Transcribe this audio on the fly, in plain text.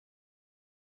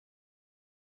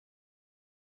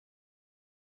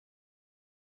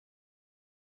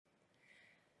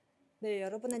네,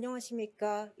 여러분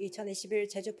안녕하십니까? 2021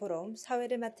 제주포럼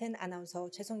사회를 맡은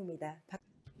아나운서 최송입니다.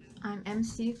 I'm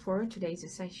MC for today's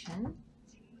session,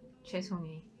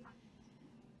 최송희.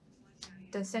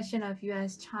 The session of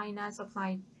U.S.-China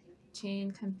supply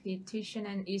chain competition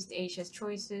and East Asia's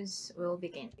choices will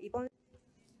begin.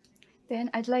 Then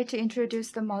I'd like to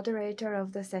introduce the moderator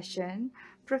of the session,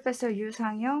 Professor Yu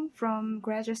Sang-young from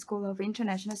Graduate School of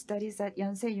International Studies at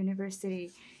Yonsei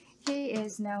University. He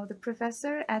is now the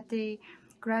professor at the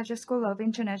Graduate School of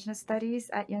International Studies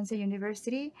at Yonsei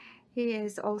University. He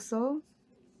is also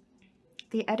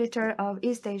the editor of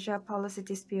East Asia Policy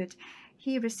Dispute.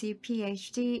 He received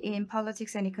PhD in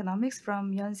Politics and Economics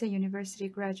from Yonsei University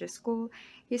Graduate School.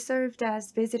 He served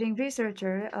as visiting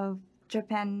researcher of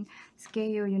Japan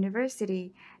Keio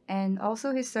University, and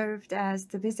also he served as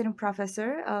the visiting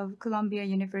professor of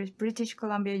British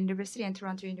Columbia University and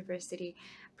Toronto University.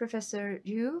 Professor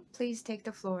Yu, please take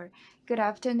the floor. Good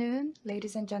afternoon,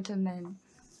 ladies and gentlemen.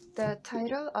 The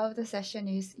title of the session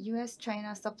is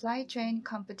U.S.-China Supply Chain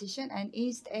Competition and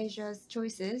East Asia's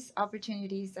Choices,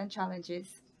 Opportunities, and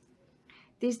Challenges.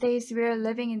 These days, we are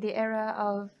living in the era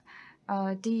of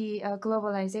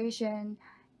globalization,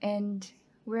 and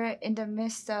we're in the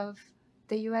midst of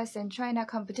the U.S. and China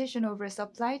competition over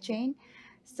supply chain.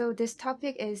 So this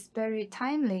topic is very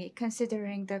timely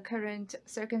considering the current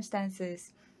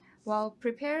circumstances. While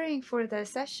preparing for the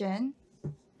session,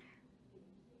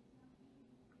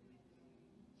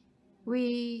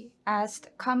 we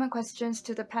asked common questions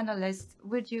to the panelists.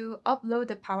 Would you upload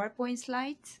the PowerPoint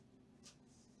slides?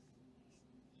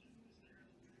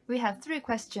 We have 3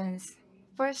 questions.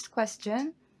 First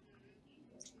question,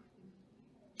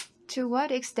 to what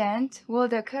extent will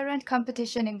the current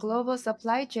competition in global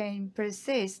supply chain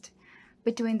persist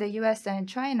between the US and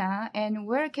China, and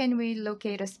where can we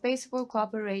locate a space for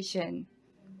cooperation?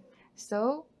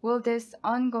 So, will this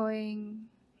ongoing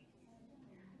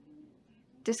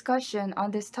discussion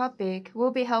on this topic will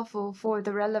be helpful for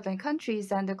the relevant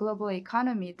countries and the global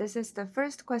economy? This is the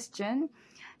first question.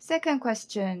 Second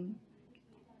question,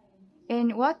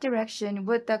 in what direction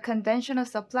would the conventional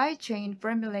supply chain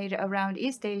formulated around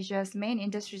East Asia's main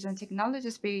industries and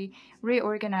technologies be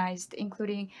reorganized,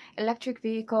 including electric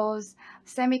vehicles,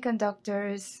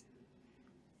 semiconductors,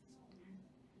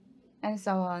 and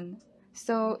so on?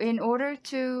 So in order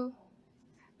to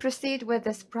proceed with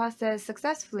this process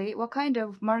successfully, what kind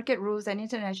of market rules and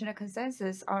international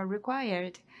consensus are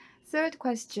required? Third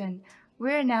question,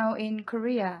 we're now in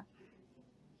Korea.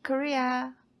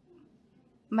 Korea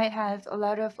might have a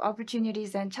lot of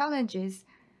opportunities and challenges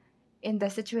in the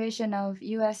situation of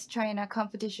US-China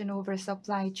competition over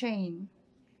supply chain.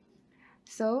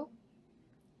 So,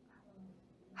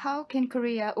 how can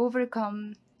Korea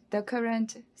overcome the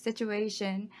current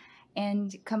situation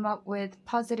and come up with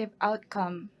positive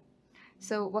outcome?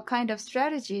 So, what kind of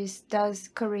strategies does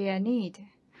Korea need?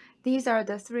 These are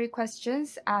the 3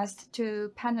 questions asked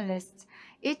to panelists.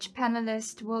 Each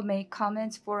panelist will make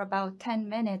comments for about 10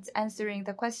 minutes answering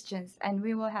the questions, and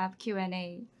we will have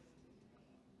Q&A.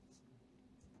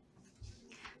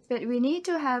 But we need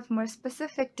to have more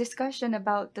specific discussion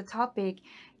about the topic.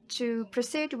 To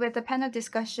proceed with the panel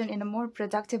discussion in a more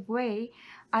productive way,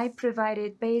 I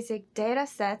provided basic data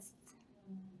sets.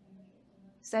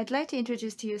 So I'd like to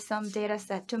introduce to you some data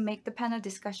set to make the panel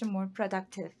discussion more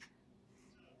productive.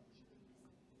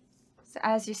 So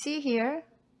as you see here,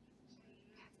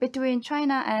 between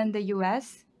China and the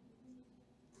US,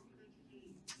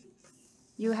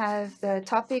 you have the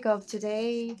topic of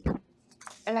today,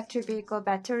 electric vehicle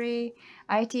battery,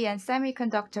 IT, and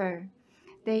semiconductor.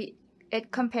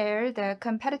 It compared the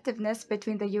competitiveness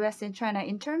between the US and China.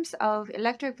 In terms of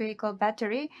electric vehicle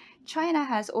battery, China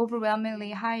has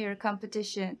overwhelmingly higher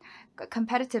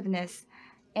competitiveness.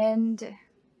 And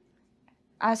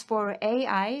as for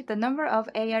AI, the number of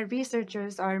AI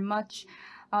researchers are much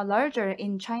larger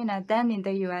in China than in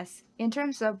the US. In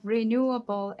terms of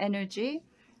renewable energy,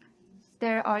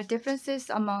 there are differences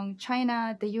among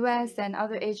China, the US, and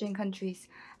other Asian countries.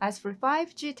 As for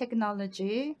 5G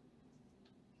technology,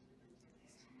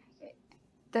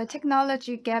 the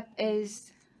technology gap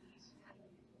has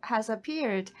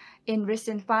appeared in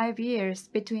recent 5 years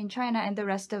between China and the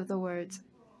rest of the world.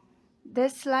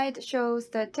 This slide shows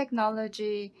the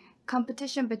technology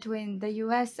competition between the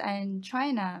US and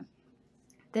China.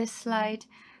 This slide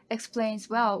explains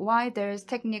well why there is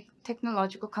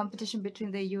technological competition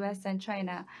between the US and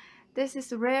China. This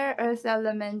is rare earth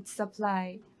element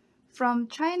supply. From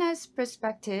China's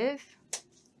perspective,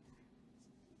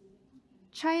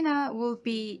 China will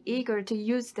be eager to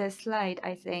use this slide,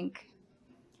 I think.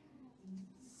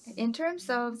 In terms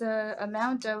of the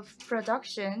amount of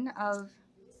production of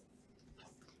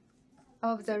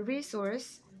of the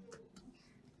resource,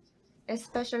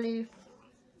 especially,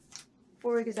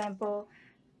 for example,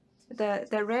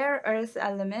 the rare earth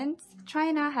elements,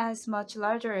 China has much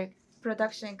larger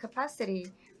production capacity,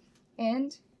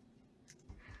 and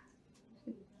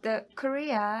the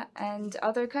Korea and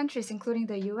other countries, including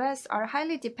the U.S., are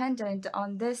highly dependent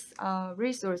on this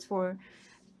resource for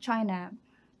China.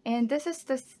 And this is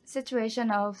the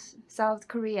situation of South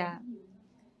Korea.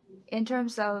 In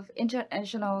terms of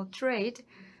international trade,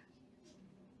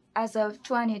 as of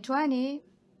 2020,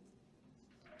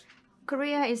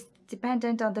 Korea is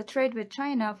dependent on the trade with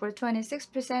China for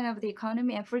 26% of the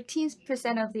economy, and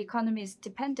 14% of the economy is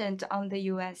dependent on the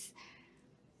U.S.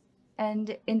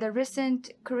 And in the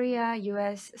recent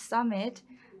Korea-U.S. summit,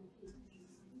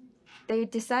 they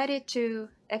decided to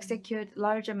execute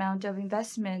large amount of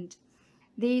investment.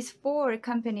 These four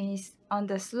companies on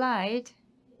the slide,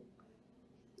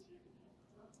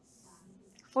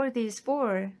 for these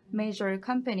four major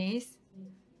companies,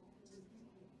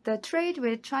 the trade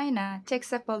with China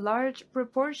takes up a large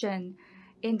proportion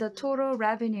in the total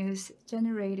revenues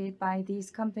generated by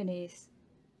these companies.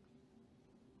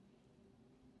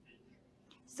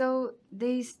 So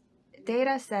these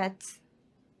data sets,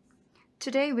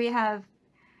 today we have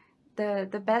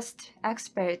the best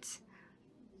experts.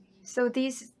 So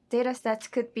these data sets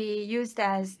could be used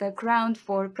as the ground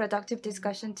for productive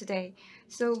discussion today.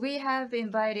 So we have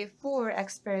invited four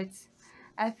experts.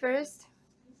 At first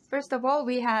of all,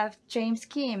 we have James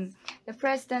Kim, the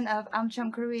president of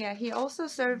Amcham Korea. He also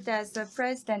served as the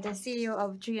president and CEO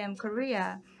of GM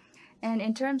Korea. And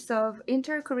in terms of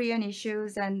inter-Korean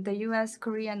issues and the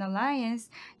U.S.-Korean alliance,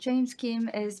 James Kim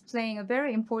is playing a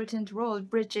very important role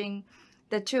bridging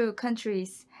the two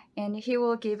countries, and he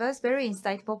will give us very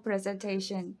insightful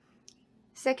presentation.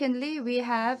 Secondly, we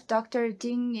have Dr.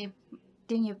 Ding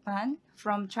Yupan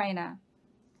from China.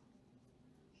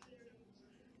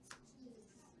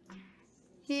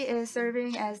 He is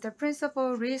serving as the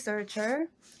principal researcher,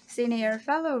 senior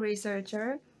fellow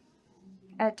researcher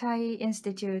at Tai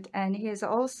Institute, and he is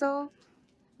also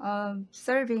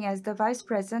serving as the vice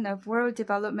president of World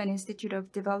Development Institute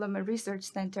of Development Research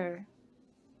Center.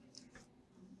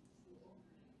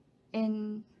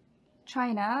 In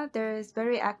China, there is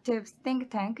very active think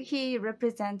tank. He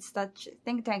represents such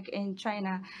think tank in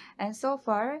China, and so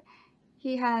far,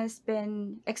 he has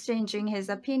been exchanging his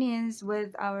opinions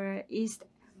with our East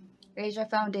Asia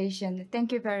Foundation.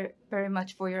 Thank you very, very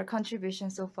much for your contribution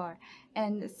so far.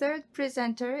 And the third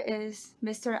presenter is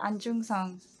Mr. An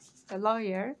Jung-sung, a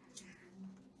lawyer,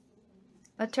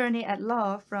 attorney at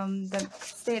law from the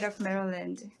state of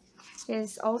Maryland. He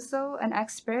is also an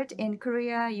expert in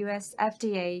Korea-US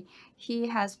FTA. He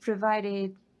has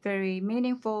provided very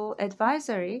meaningful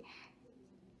advisory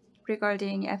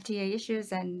regarding FTA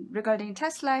issues, and regarding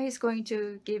Tesla, he's going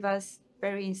to give us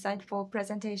very insightful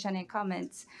presentation and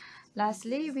comments.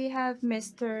 Lastly, we have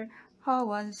Mr. Ha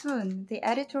Won-soon, the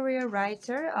editorial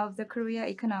writer of the Korea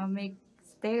Economics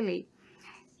Daily.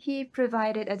 He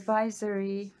provided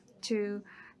advisory to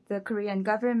the Korean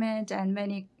government and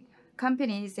many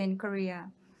companies in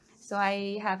Korea. So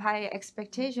I have high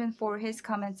expectation for his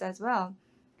comments as well.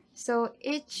 So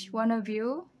each one of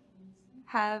you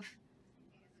have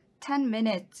 10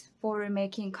 minutes for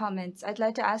making comments. I'd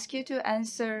like to ask you to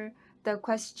answer the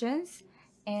questions,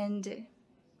 and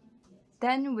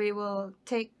then we will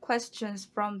take questions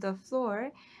from the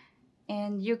floor,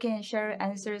 and you can share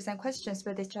answers and questions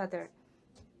with each other.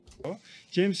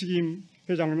 제임스 김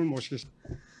회장님을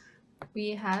모시겠습니다.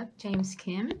 We have James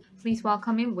Kim. Please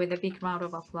welcome him with a big round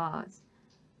of applause.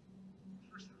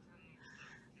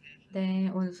 네,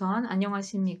 우선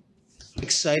안녕하십니까?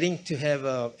 Exciting to have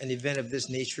an event of this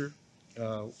nature.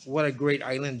 What a great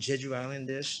island Jeju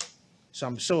Island is. So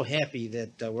I'm so happy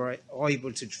that we're all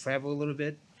able to travel a little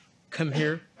bit, come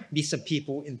here, meet some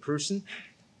people in person.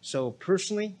 So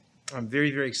personally, I'm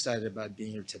very, very excited about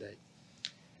being here today.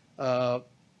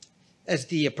 As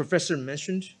the professor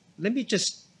mentioned, let me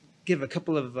just give a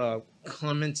couple of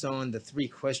comments on the three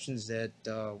questions that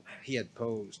he had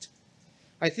posed.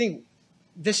 I think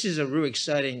this is a real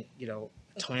exciting,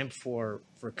 time for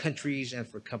countries and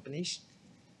for companies.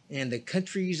 And the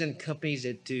countries and companies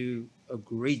that do a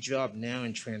great job now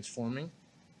in transforming,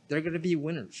 they're going to be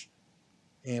winners.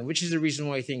 And which is the reason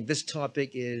why I think this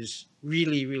topic is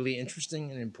really, really interesting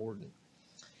and important.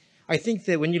 I think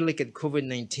that when you look at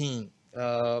COVID-19,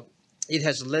 it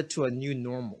has led to a new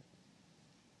normal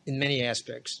in many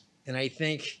aspects. And I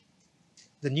think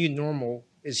the new normal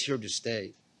is here to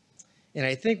stay. And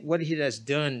I think what it has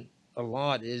done a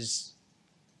lot is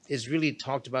really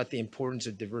talked about the importance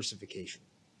of diversification.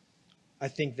 I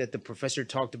think that the professor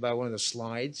talked about one of the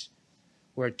slides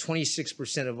where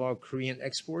 26% of all Korean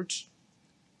exports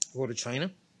go to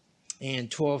China, and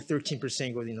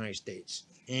 13% go to the United States,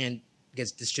 and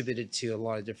gets distributed to a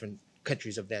lot of different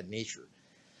countries of that nature.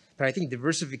 But I think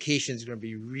diversification is going to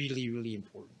be really, really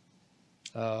important.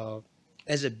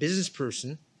 As a business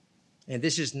person, and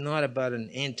this is not about an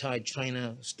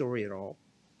anti-China story at all,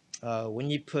 when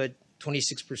you put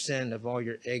 26% of all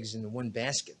your eggs in one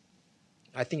basket,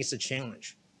 I think it's a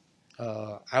challenge.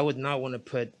 I would not want to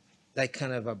put that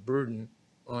kind of a burden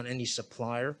on any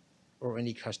supplier or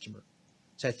any customer.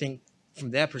 So I think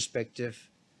from that perspective,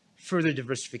 further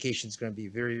diversification is going to be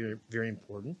very, very, very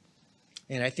important.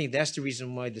 And I think that's the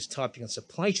reason why this topic on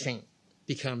supply chain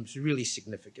becomes really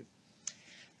significant.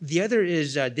 The other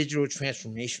is digital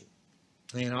transformation.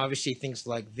 And obviously things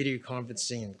like video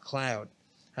conferencing and cloud,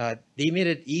 they made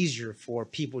it easier for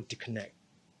people to connect.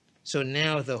 So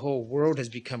now the whole world has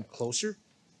become closer,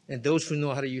 and those who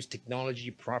know how to use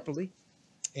technology properly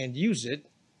and use it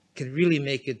can really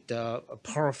make it a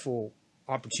powerful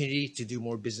opportunity to do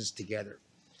more business together.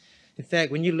 In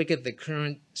fact, when you look at the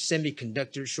current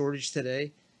semiconductor shortage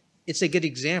today, it's a good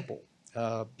example.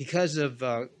 Because of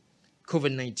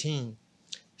COVID-19,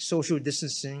 social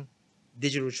distancing,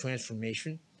 digital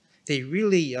transformation, they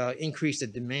really increased the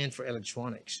demand for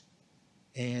electronics.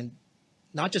 And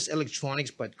not just electronics,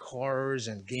 but cars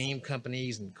and game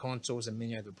companies and consoles and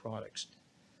many other products.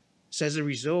 So as a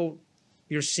result,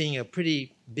 you're seeing a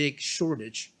pretty big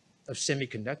shortage of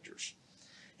semiconductors.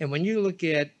 And when you look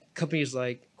at companies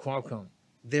like Qualcomm,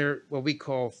 they're what we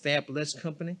call fabless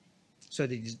company. So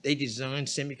they design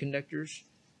semiconductors.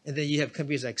 And then you have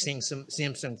companies like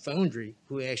Samsung Foundry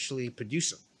who actually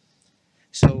produce them.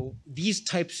 So these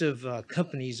types of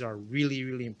companies are really,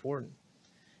 really important.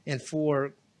 And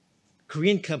for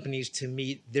Korean companies to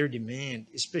meet their demand,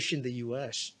 especially in the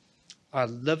US, I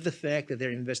love the fact that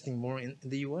they're investing more in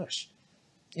the US.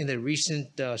 In the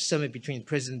recent summit between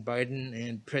President Biden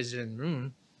and President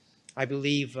Moon, I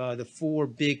believe the 4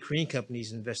 big Korean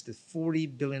companies invested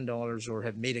 $40 billion or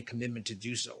have made a commitment to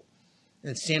do so.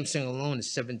 And Samsung alone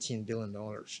is $17 billion.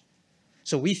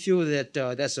 So we feel that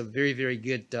that's a very, very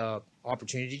good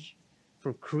opportunity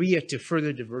for Korea to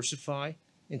further diversify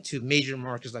into major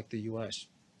markets like the US.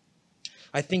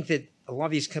 I think that a lot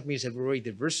of these companies have already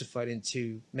diversified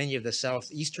into many of the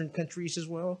southeastern countries as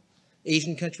well,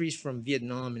 Asian countries from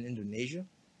Vietnam and Indonesia.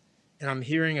 And I'm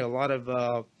hearing a lot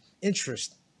of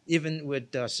interest, even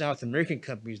with South American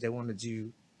companies that want to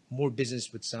do more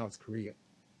business with South Korea.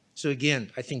 So again,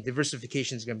 I think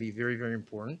diversification is going to be very, very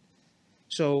important.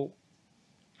 So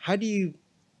how do you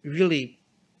really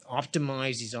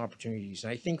optimize these opportunities?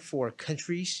 I think for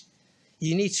countries,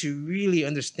 you need to really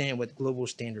understand what global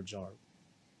standards are.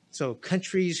 So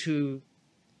countries who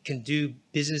can do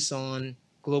business on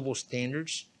global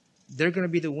standards, they're going to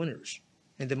be the winners.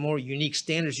 And the more unique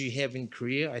standards you have in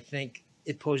Korea, I think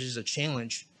it poses a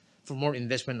challenge for more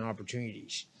investment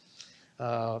opportunities.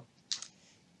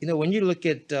 When you look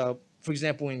at, for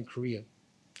example, in Korea,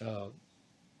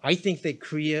 I think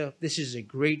that this is a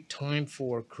great time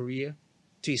for Korea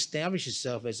to establish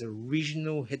itself as a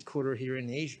regional headquarter here in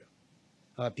Asia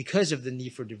because of the need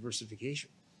for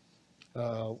diversification.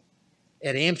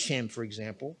 At AmCham, for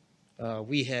example,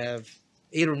 we have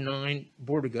 8 or 9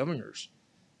 board of governors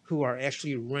who are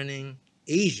actually running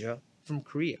Asia from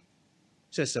Korea.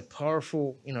 So it's a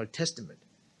powerful, testament.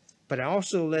 But I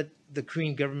also let the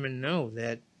Korean government know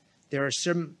that there are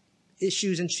some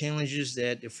issues and challenges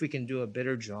that if we can do a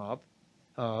better job,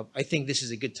 I think this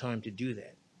is a good time to do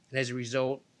that. And as a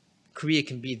result, Korea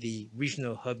can be the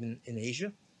regional hub in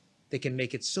Asia. They can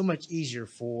make it so much easier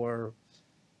for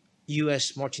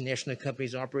U.S. multinational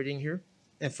companies operating here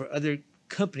and for other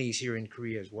companies here in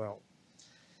Korea as well.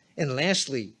 And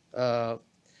lastly,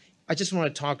 I just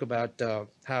want to talk about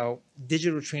how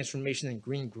digital transformation and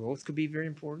green growth could be very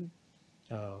important.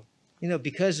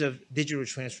 Because of digital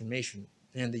transformation,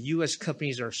 and the U.S.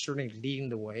 companies are certainly leading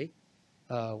the way,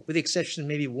 with the exception of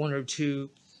maybe 1 or 2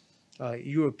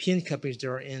 European companies that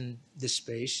are in this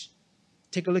space.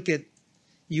 Take a look at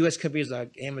U.S. companies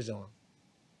like Amazon,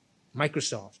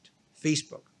 Microsoft,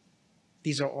 Facebook.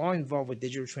 These are all involved with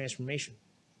digital transformation,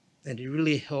 and it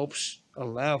really helps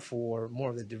allow for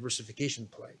more of the diversification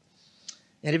play.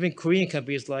 And even Korean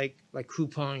companies like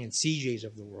Coupang and CJ's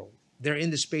of the world, they're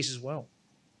in the space as well.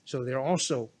 So they're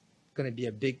also going to be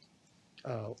a big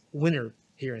winner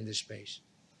here in this space.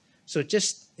 So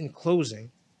just in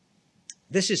closing,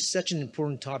 this is such an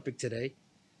important topic today,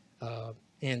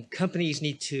 and companies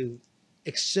need to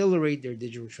accelerate their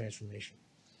digital transformation.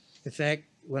 In fact,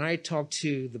 when I talk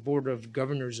to the board of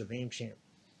governors of AmCham,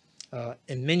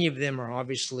 and many of them are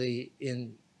obviously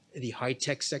in the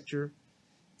high-tech sector,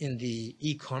 in the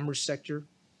e-commerce sector,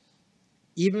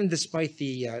 even despite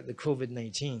the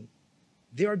COVID-19,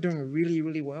 they are doing really,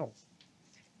 really well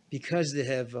because they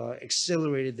have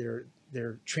accelerated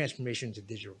their transformation to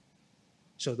digital.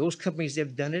 So those companies that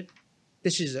have done it,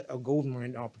 this is a gold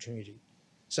mine opportunity.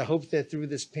 So I hope that through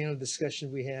this panel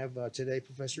discussion we have today,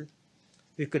 Professor,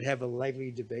 we could have a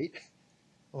lively debate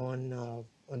on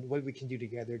what we can do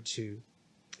together to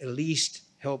at least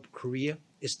help Korea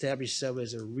establish itself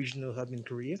as a regional hub in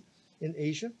Korea, in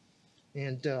Asia.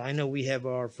 And I know we have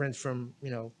our friends from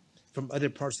from other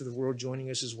parts of the world joining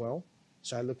us as well.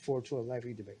 So I look forward to a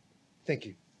lively debate. Thank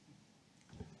you.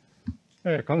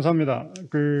 네, 감사합니다.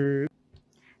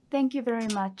 Thank you very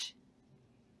much.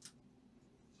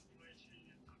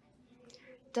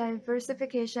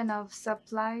 Diversification of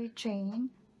supply chain.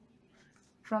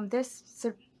 From this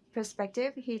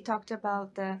perspective, he talked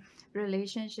about the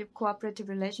cooperative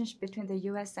relationship between the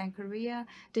US and Korea,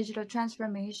 digital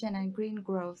transformation, and green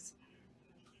growth.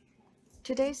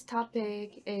 Today's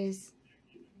topic is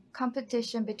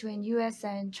competition between US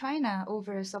and China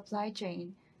over supply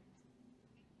chain.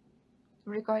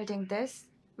 Regarding this,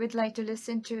 we'd like to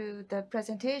listen to the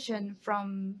presentation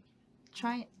from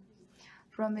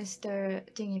Mr.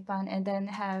 Ding Yipan and then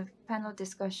have panel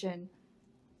discussion.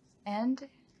 And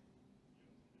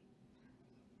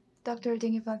Dr.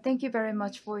 Ding Yipan, thank you very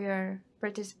much for your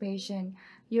participation.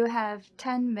 You have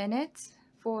 10 minutes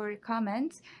for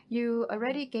comments. You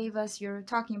already gave us your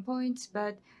talking points,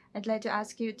 but I'd like to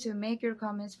ask you to make your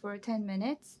comments for 10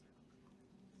 minutes.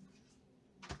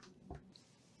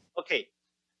 Okay,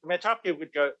 my topic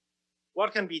would go,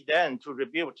 what can be done to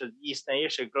rebuild the East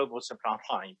Asia global supply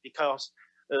chain? Because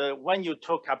when you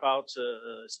talk about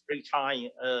supply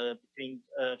chain between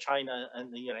China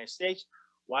and the United States,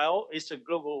 while it's a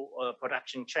global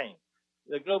production chain,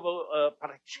 the global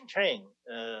production chain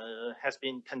has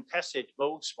been contested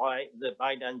both by the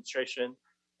Biden administration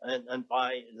and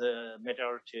by the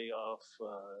majority of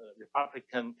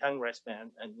Republican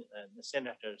congressmen and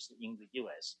senators in the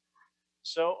U.S.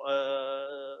 So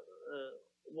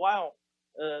while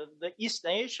the East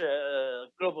Asia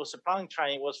global supply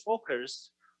chain was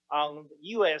focused on the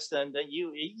US and the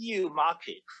EU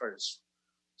market first.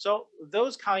 So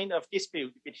those kind of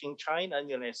dispute between China and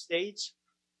the United States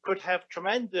could have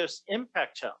tremendous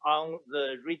impact on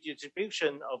the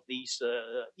redistribution of these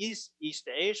East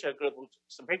Asia global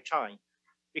supply chain,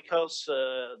 because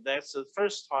that's the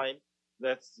first time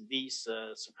that these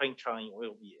supply chain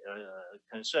will be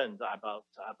concerned about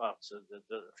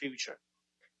the future.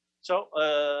 So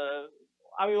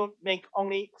I will make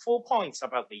only 4 points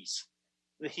about this.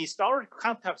 The historic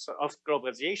context of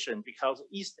globalization, because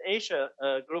East Asia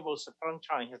global supply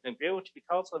chain has been built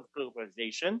because of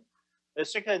globalization. The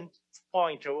second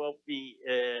point will be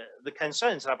the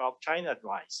concerns about China's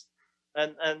rise.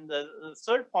 And the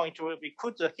third point will be,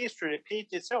 could the history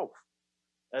repeat itself?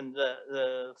 And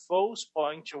the fourth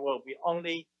point will be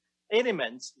only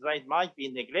elements that might be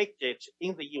neglected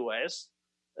in the US.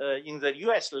 In the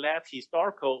US-led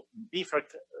historical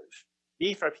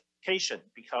bifurcation,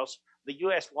 because the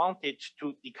US wanted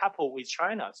to decouple with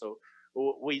China. So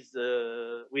with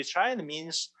China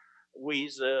means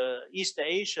with East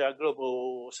Asia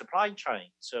global supply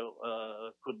chain. So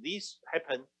could this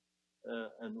happen?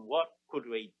 And what could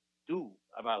we do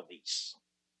about this?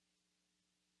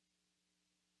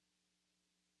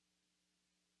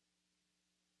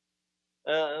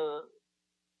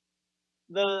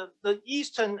 The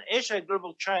Eastern Asia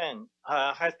global chain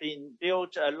has been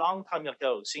built a long time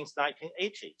ago, since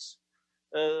 1980s.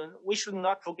 We should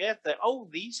not forget that all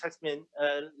this has been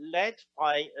led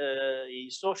by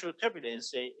social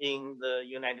turbulence in the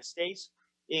United States,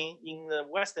 in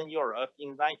Western Europe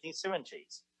in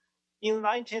 1970s. In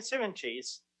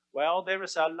 1970s, well, there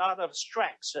was a lot of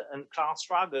strikes and class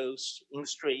struggles in the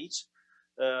streets,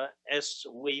 as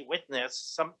we witness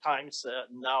sometimes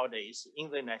nowadays in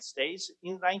the United States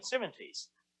in the 1970s.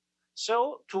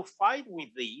 So to fight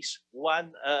with these,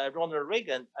 when Ronald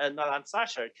Reagan and Alan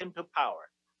Thatcher came to power,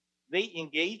 they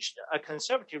engaged a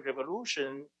conservative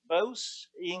revolution both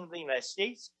in the United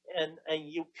States and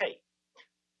UK.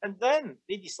 And then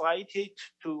they decided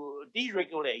to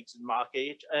deregulate the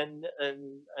market, and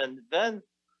then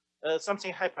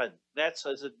something happened. That's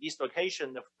the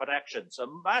dislocation of production. So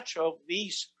much of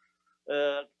these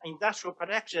industrial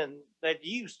production that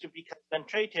used to be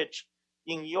concentrated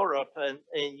in Europe and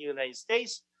in the United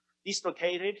States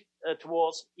dislocated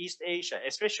towards East Asia,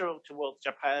 especially towards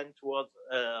Japan, towards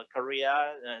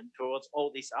Korea, and towards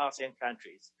all these ASEAN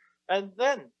countries. And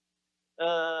then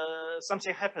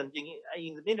something happened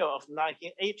in the middle of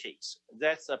 1980s.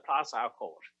 That's the Plaza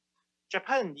Accord.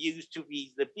 Japan used to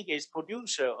be the biggest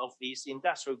producer of these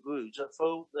industrial goods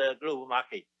for the global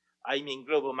market. I mean,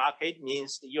 global market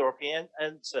means the European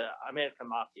and American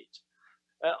market.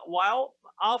 While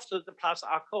after the Plus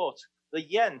Accord, the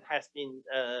yen has been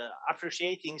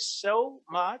appreciating so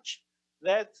much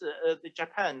that the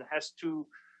Japan has to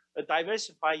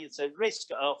diversify its risk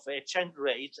of exchange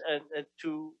rate and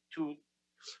to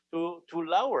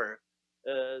lower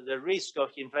the risk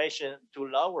of inflation, to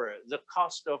lower the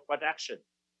cost of production.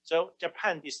 So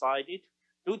Japan decided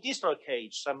to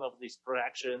dislocate some of this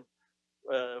production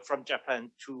from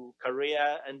Japan to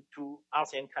Korea and to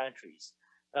ASEAN countries.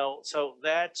 So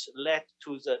that led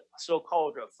to the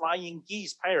so-called flying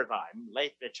geese paradigm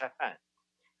led by Japan.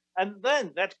 And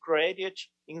then that created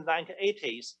in the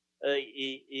 1980s,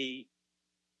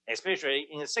 especially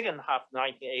in the second half of the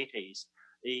 1980s,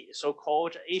 the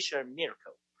so-called Asian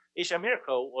miracle. Asian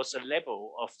miracle was a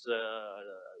label of the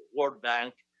World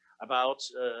Bank about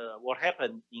what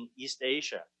happened in East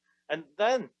Asia. And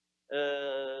then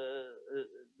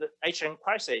the Asian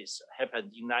crisis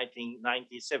happened in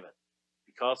 1997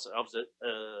 because of the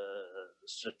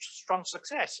strong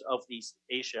success of this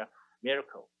Asia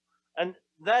miracle. And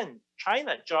then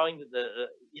China joined the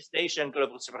East Asian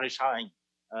global supply chain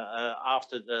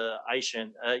after the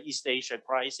East Asia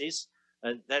crisis.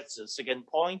 And that's the second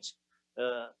point.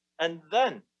 And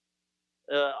then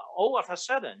all of a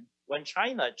sudden, when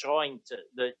China joined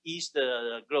the East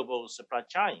global supply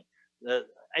chain,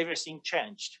 everything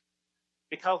changed.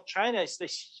 Because China is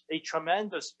a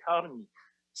tremendous economy.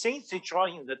 Since it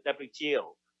joined the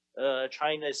WTO,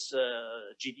 China's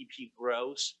GDP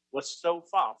growth was so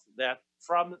fast that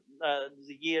from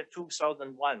the year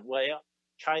 2001, where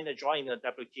China joined the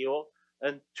WTO,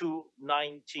 and to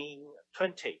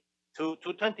 1920, to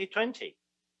 2020.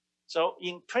 So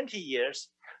in 20 years,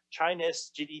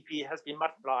 China's GDP has been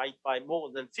multiplied by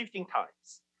more than 15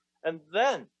 times. And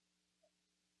then,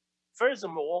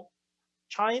 furthermore,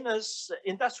 China's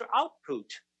industrial output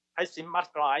has been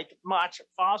multiplied much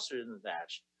faster than that.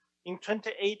 In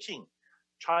 2018,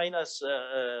 China's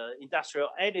industrial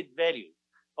added value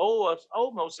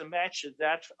almost matched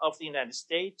that of the United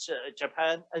States,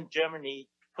 Japan, and Germany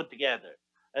put together.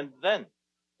 And then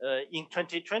in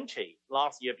 2020,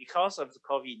 last year, because of the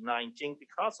COVID-19,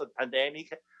 because of the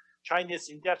pandemic, China's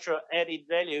industrial added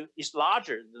value is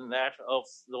larger than that of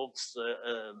those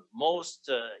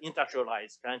most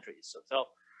industrialized countries. So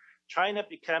China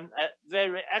became a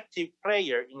very active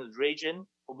player in the region,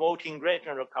 promoting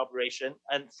regional cooperation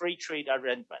and free trade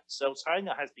arrangements. So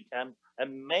China has become a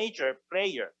major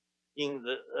player in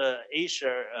the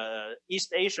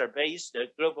East Asia-based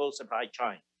global supply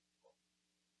chain.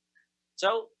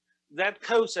 So that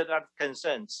caused a lot of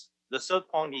concerns. The third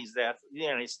point is that the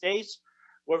United States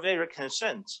were very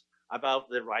concerned about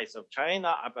the rise of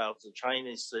China, about the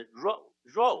Chinese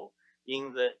role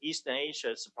in the Eastern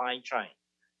Asia supply chain.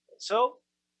 So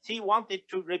he wanted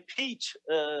to repeat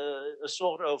a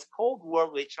sort of Cold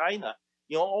War with China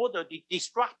in order to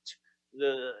disrupt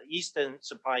the Eastern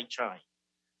supply chain.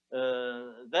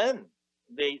 Then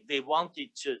they wanted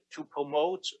to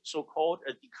promote so-called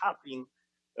a decoupling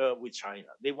with China.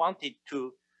 They wanted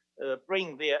to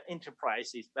bring their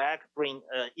enterprises back, bring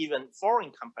even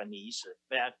foreign companies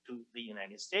back to the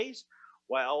United States.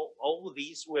 While all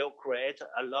these will create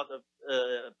a lot of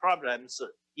problems,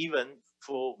 even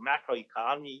for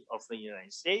macroeconomy of the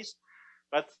United States,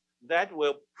 but that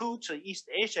will put East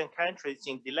Asian countries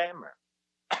in dilemma.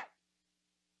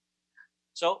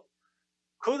 So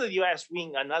could the US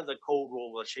win another Cold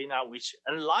War with China, which,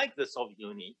 unlike the Soviet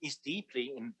Union, is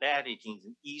deeply embedded in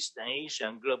the East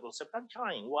Asian global supply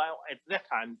chain, while at that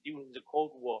time, during the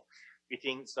Cold War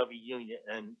between the Soviet Union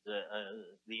and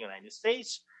the United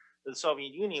States, the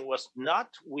Soviet Union was not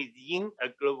within a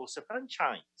global supply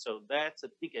chain. So that's the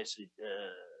biggest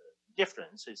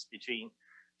differences between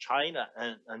China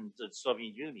and the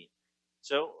Soviet Union.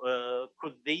 So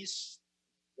could these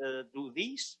do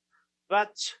this?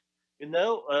 But you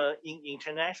know, in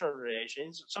international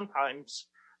relations, sometimes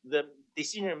the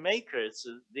decision makers,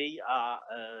 they are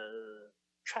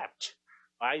trapped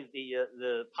by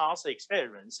the past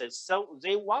experiences. So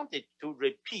they wanted to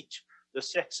repeat the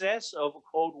success of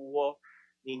Cold War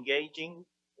engaging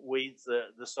with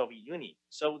the Soviet Union.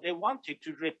 So they wanted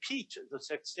to repeat the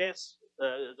success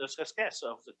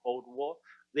of the Cold War.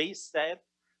 They said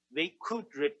they could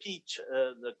repeat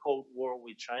the Cold War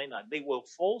with China. They will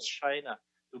force China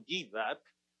to give up.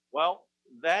 Well,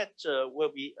 that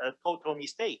will be a total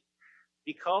mistake,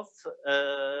 because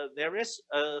there is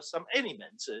some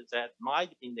elements that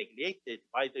might be neglected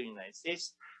by the United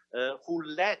States. who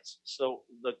led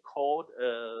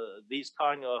these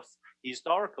kind of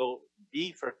historical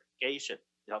bifurcation.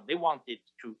 You know, they wanted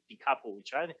to decouple with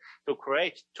China to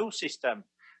create two systems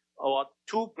or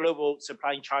two global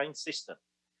supply chain systems.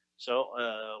 So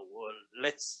well,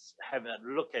 let's have a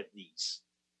look at these.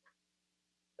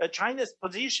 China's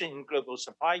position in global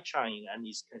supply chain and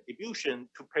its contribution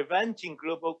to preventing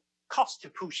global cost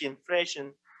push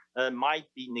inflation might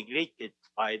be neglected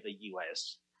by the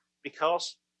US,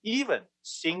 because even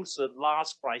since the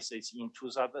last crisis in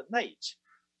 2008,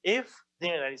 if the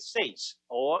United States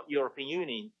or European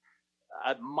Union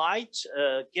might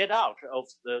get out of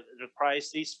the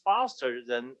crisis faster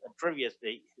than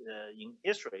previously in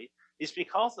history, it's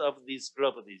because of this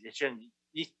globalization.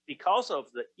 It's because of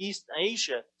the East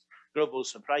Asia global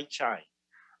supply chain.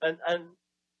 And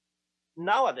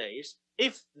nowadays,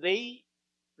 if they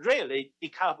really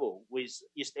decouple with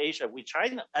East Asia, with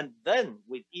China, and then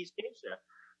with East Asia,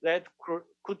 that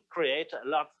could create a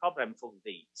lot of problem for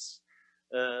these.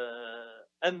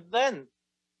 And then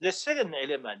the second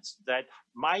element that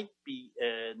might be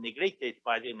neglected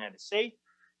by the United States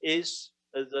is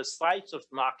the size of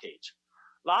the market.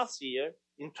 Last year,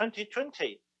 in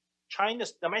 2020,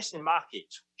 China's domestic market,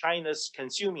 China's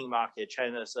consuming market,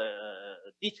 China's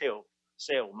retail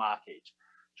sale market,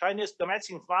 China's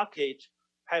domestic market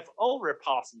have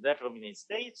overpassed that of the United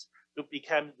States to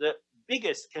become the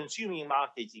biggest consuming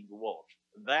market in the world.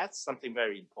 That's something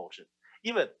very important.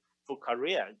 Even for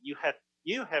Korea, you have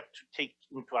to take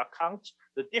into account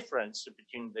the difference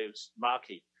between those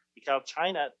markets, because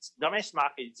China's domestic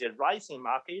market is a rising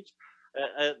market,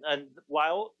 and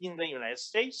while in the United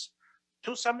States,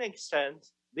 to some extent,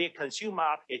 the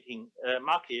consumer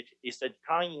market is a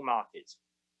declining market.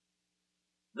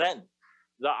 Then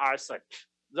the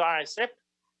RCEP,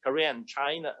 Korea and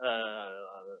China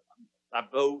are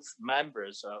both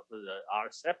members of the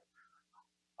RCEP.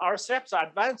 RCEP's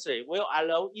advantage will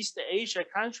allow East Asia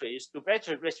countries to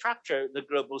better restructure the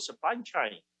global supply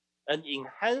chain and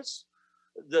enhance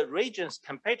the region's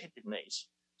competitiveness.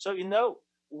 So, you know,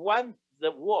 when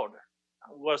the world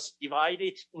was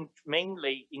divided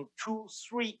mainly into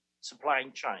three supply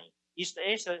chains: East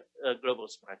Asia global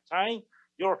supply chain,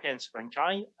 European supply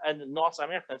chain, and North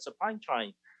American supply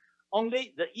chain.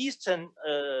 Only the Eastern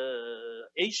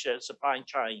Asia supply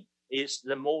chain is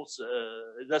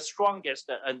the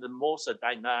strongest and the most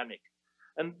dynamic.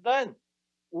 And then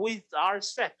with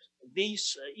RCEP,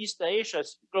 these East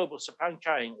Asia's global supply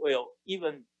chain will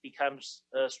even become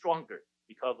stronger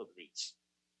because of this.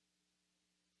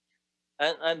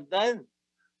 And then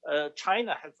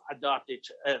China has adopted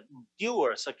a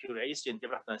dual circulation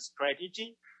development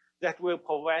strategy that will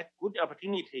provide good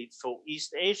opportunities for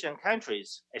East Asian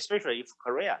countries, especially for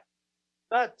Korea.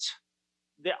 But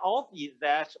the obvious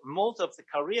that most of the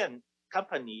Korean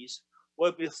companies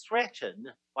will be threatened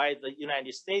by the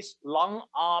United States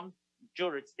long-arm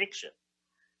jurisdiction.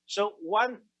 So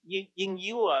in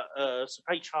your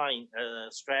supply chain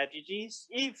strategies,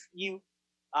 if you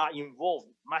are involved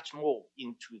much more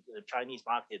into the Chinese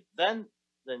market than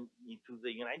into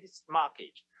the United States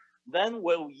market, then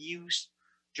we'll use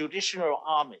judicial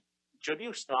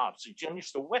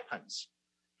weapons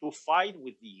to fight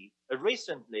with you.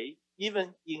 Recently,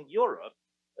 even in Europe,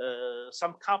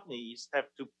 some companies have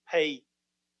to pay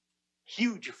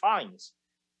huge fines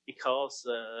because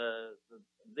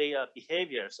their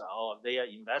behaviors or their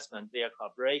investment, their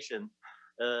cooperation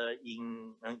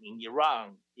in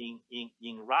Iran,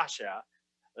 in Russia,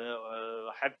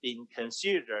 have been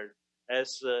considered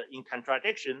as in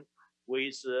contradiction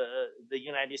with the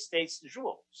United States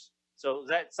rules. So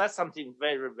that's something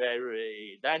very,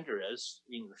 very dangerous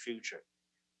in the future.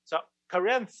 So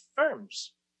Korean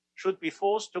firms should be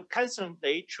forced to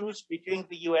constantly choose between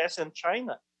the US and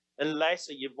China, unless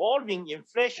the evolving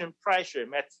inflation pressure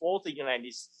might force the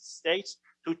United States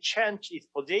to change its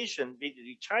position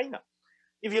with China.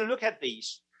 If you look at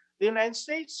this, the United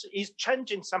States is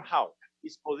changing somehow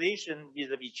its position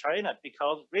vis-a-vis China,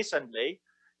 because recently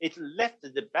it left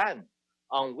the ban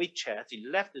on WeChat, it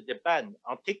left the ban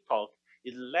on TikTok,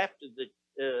 it left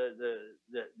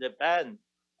the ban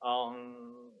on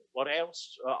what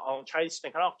else? On Chinese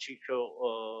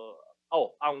technological,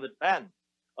 on the ban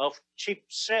of chip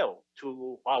sale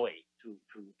to Huawei,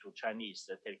 to Chinese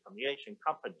telecommunication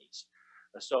companies.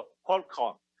 So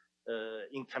Qualcomm,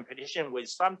 in competition with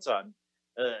Samsung,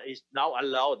 is now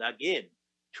allowed again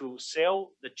to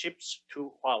sell the chips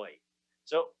to Huawei.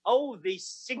 So all these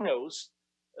signals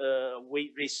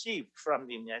we received from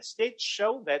the United States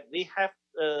show that they have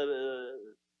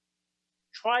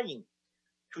trying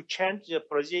to change their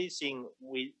position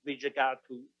with regard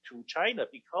to China,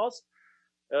 because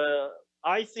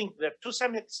I think that to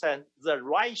some extent, the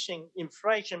rising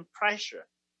inflation pressure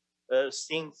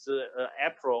since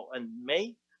April and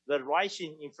May, the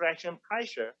rising inflation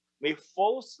pressure may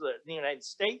force the United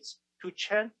States to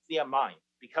change their mind,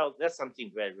 because that's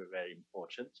something very, very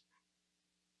important.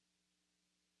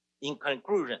 In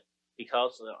conclusion,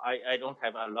 because I don't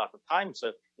have a lot of time,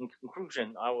 so in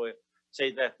conclusion, I will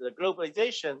say that the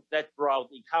globalization that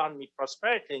brought economic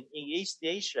prosperity in East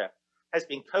Asia has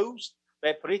been caused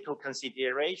by political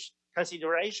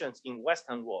considerations in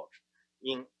Western world,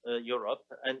 in Europe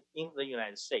and in the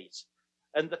United States.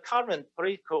 And the current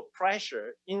political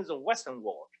pressure in the Western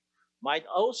world might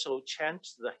also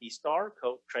change the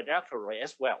historical trajectory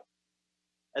as well,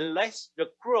 unless the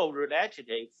cruel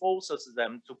reality forces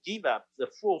them to give up the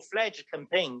full-fledged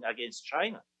campaign against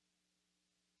China.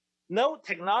 No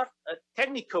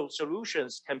technical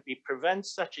solutions can prevent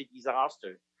such a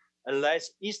disaster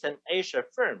unless Eastern Asia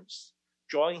firms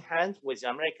join hands with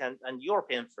American and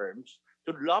European firms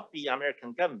to lobby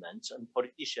American governments and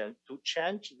politicians to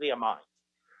change their mind.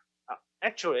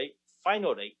 Actually,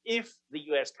 finally, if the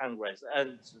US Congress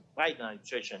and the Biden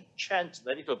administration change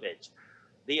a little bit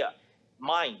their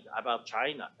mind about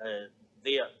China,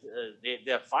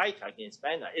 their fight against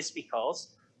China, is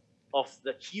because of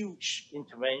the huge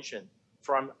intervention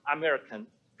from American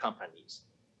companies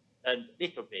and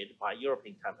little bit by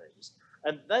European companies.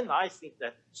 And then I think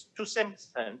that to some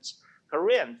extent,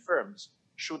 Korean firms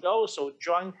should also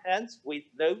join hands with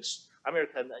those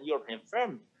American and European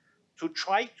firms to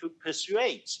try to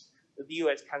persuade the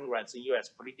US Congress and US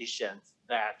politicians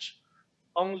that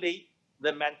only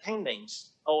the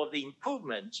maintenance or the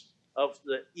improvement of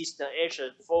the Eastern Asia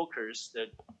focused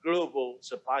global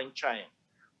supply chain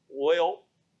will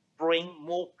bring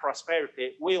more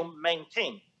prosperity, will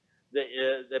maintain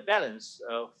the balance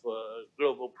of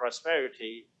global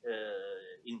prosperity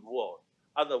in the world.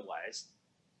 Otherwise,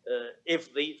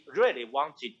 if they really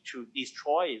wanted to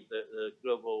destroy the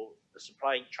global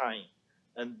supply chain,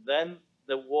 and then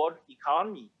the world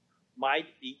economy might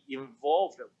be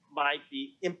involved, might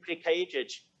be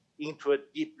implicated into a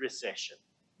deep recession.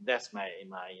 That's my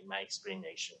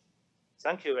explanation.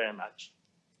 Thank you very much.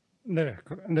 네,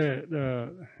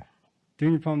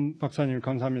 딩일팜 박사님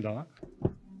감사합니다.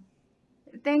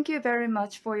 Thank you very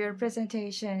much for your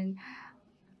presentation.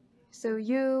 So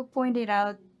you pointed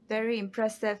out very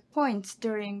impressive points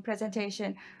during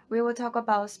presentation. We will talk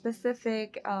about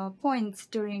specific points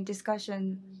during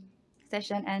discussion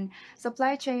session, and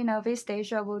supply chain of East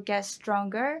Asia will get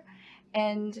stronger,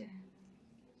 and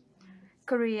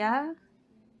Korea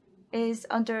is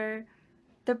under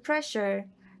the pressure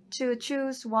to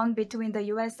choose one between the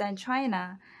US and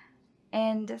China.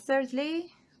 And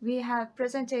thirdly, we have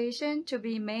presentation to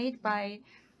be made by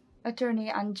Attorney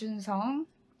An Jun-sung.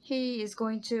 He is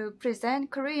going to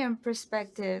present Korean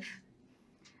perspective.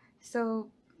 So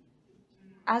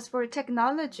as for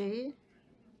technology,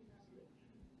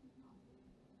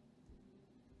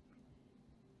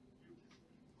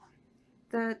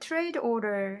 the trade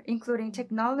order, including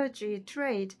technology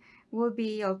trade, will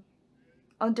be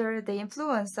under the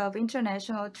influence of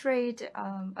international trade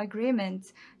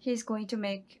agreements. He's going to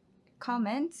make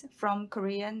comments from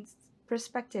Korean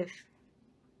perspective.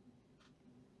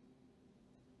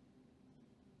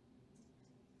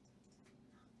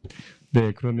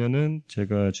 네, 그러면은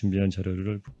제가 준비한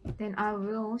자료를 Then I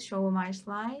will show my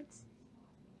slides.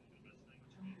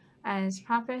 As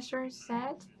Professor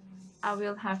said, I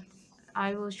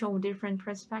will show different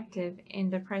perspective in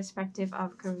the perspective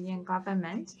of Korean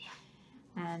government,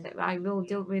 and I will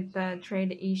deal with the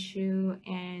trade issue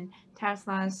and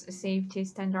Tesla's safety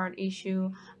standard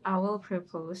issue. I will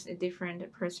propose a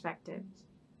different perspective.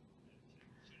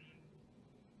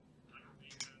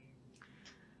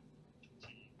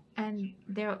 And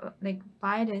there, like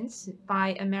Biden's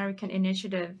Buy American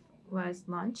initiative was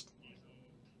launched,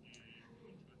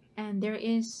 and there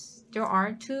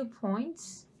are 2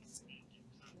 points,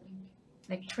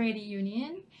 like trade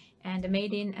union and the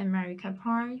Made in America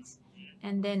parts.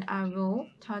 And then I will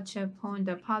touch upon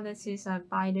the policies of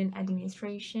Biden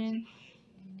administration,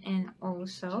 and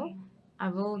also I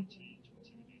will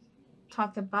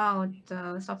talk about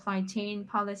the supply chain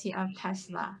policy of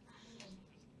Tesla.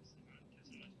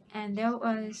 And there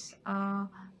was a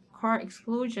car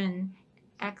explosion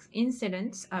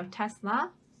incident of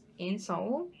Tesla in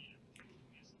Seoul,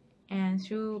 and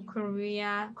through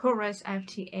Korea's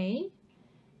FTA,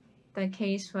 the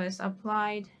case was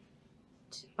applied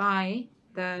by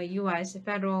the U.S.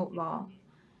 federal law.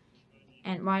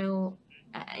 And while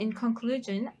in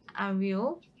conclusion, I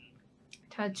will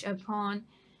touch upon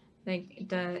like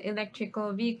the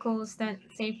electrical vehicle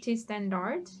safety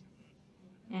standard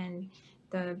and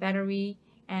the battery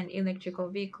and electrical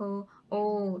vehicle,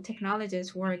 all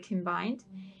technologies were combined.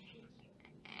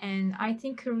 And I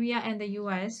think Korea and the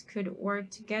US could work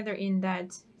together in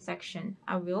that section.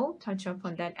 I will touch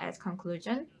upon that as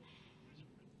conclusion.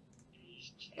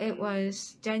 It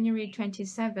was January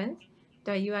 27th.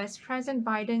 The US President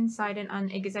Biden signed an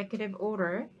executive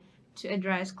order to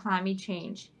address climate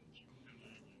change.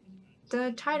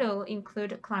 The title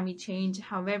include climate change,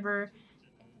 however,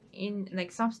 in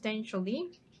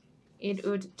substantially, it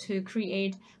would to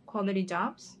create quality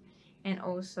jobs, and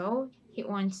also he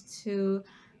wants to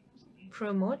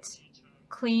promote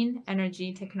clean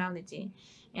energy technology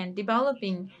and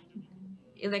developing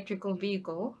electrical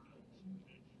vehicle.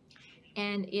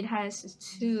 And it has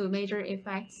two major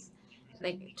effects,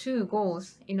 two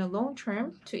goals in the long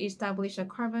term: to establish a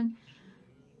carbon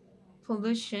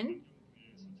pollution,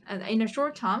 in the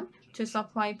short term, to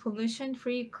supply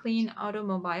pollution-free clean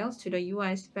automobiles to the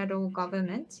US federal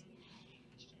government.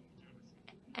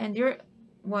 And there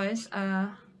was a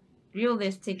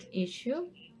realistic issue.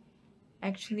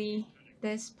 Actually,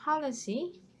 this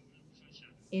policy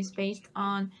is based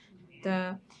on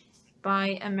the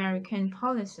Buy American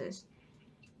policies.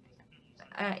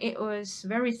 It was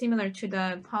very similar to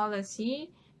the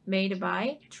policy made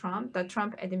by Trump, the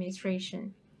Trump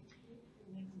administration.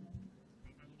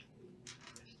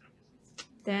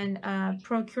 Then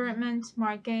procurement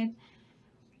market,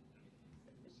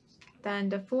 then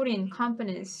the foreign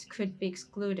companies could be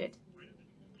excluded.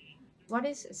 What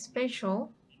is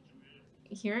special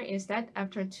here is that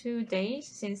after 2 days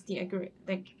since the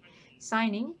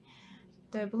signing,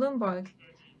 the Bloomberg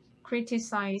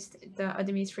criticized the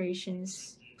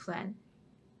administration's plan.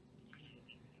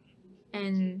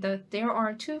 And there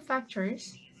are two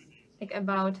factors,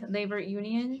 about labor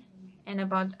union and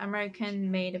about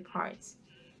American-made parts.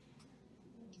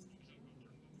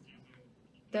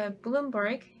 The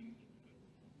Bloomberg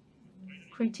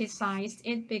criticized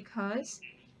it because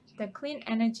the clean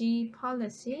energy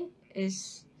policy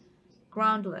is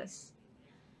groundless.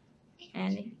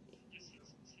 And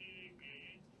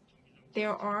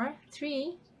there are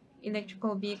 3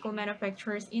 electrical vehicle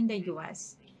manufacturers in the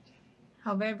US.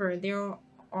 However,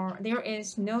 there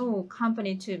is no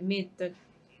company to meet the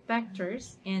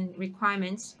factors and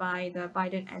requirements by the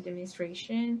Biden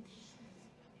administration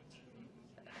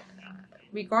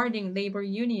regarding labor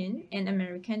union and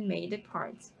American-made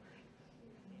parts.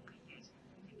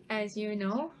 As you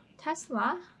know,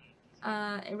 Tesla,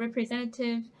 a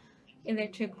representative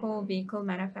electrical vehicle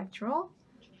manufacturer,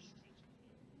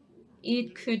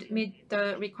 it could meet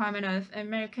the requirement of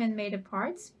American-made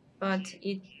parts, but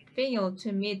it failed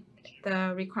to meet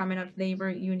the requirement of labor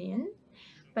union.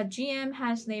 But GM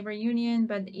has labor union,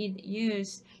 but it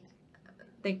used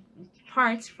the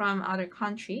parts from other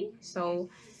country, so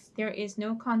there is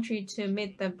no country to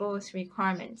meet the both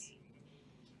requirements.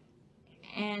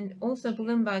 And also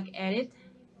Bloomberg added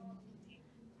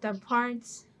the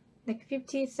parts,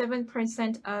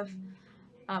 57% of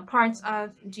parts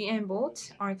of GM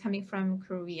boats are coming from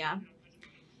Korea.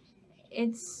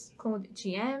 It's called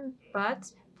GM,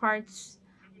 but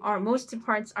most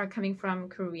parts are coming from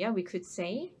Korea, we could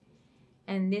say.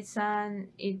 And Nissan,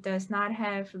 it does not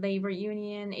have labor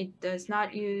union. It does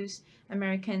not use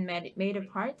American-made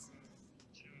parts.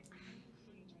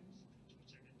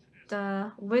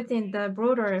 Within the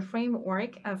broader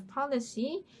framework of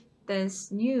policy,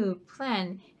 this new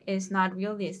plan is not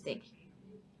realistic.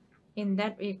 In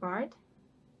that regard,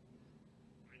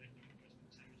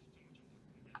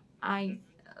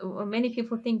 many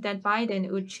people think that Biden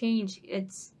would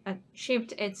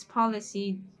shift its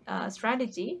policy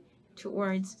strategy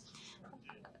towards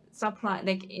supply,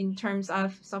 in terms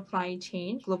of supply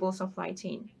chain, global supply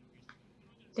chain.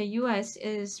 The US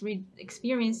is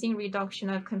experiencing reduction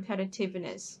of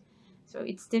competitiveness, so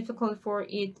it's difficult for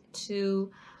it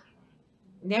to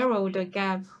narrow the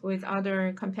gap with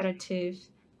other competitive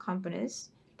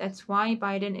companies. That's why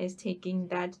Biden is taking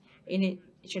that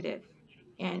initiative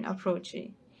and approach.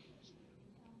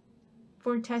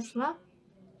 For Tesla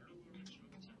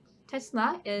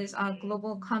is a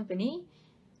global company,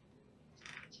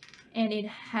 and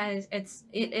it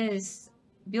is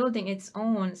building its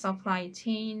own supply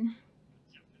chain.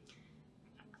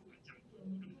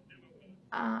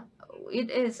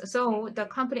 The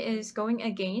company is going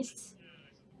against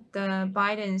the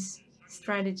Biden's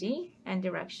strategy and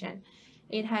direction.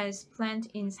 It has plant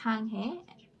in Shanghai,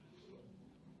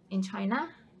 in China.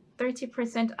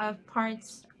 30% of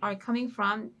parts are coming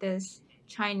from this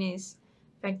Chinese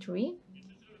factory.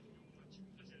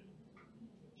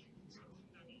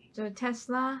 So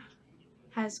Tesla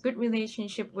has good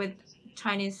relationship with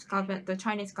the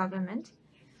Chinese government.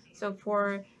 So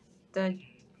for the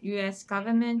US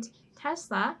government,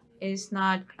 Tesla is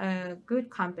not a good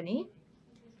company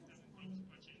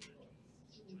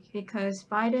because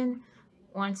Biden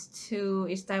wants to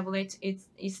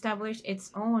establish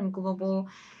its own global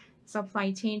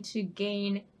supply chain to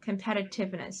gain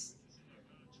competitiveness.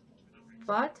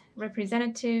 But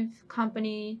representative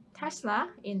company Tesla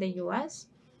in the US,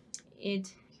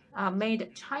 it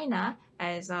made China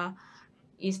as a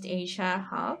East Asia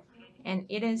hub, and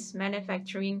it is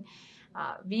manufacturing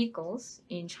vehicles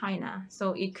in China,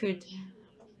 so it could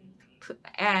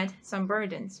add some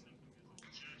burdens.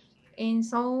 In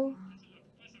Seoul,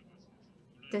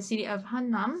 the city of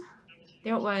Hanam,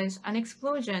 there was an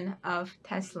explosion of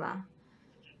Tesla.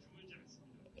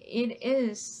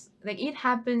 It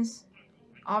happens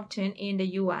often in the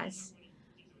US.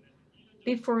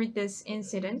 Before this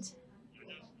incident,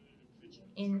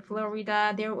 in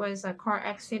Florida, there was a car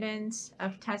accident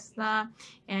of Tesla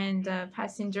and a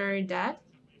passenger died,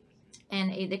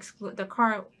 and the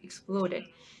car exploded.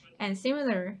 And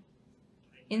similar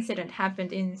incident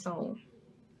happened in Seoul.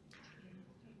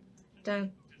 The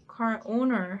car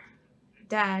owner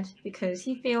died because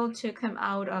he failed to come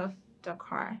out of the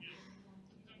car.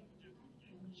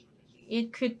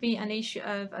 It could be an issue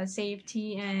of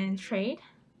safety and trade.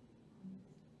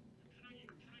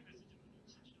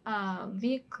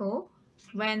 Vehicle,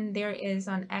 when there is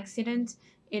an accident,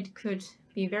 it could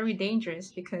be very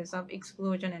dangerous because of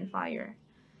explosion and fire.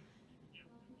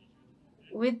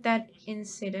 With that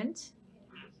incident,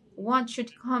 what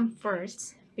should come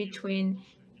first between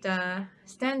the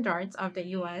standards of the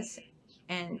US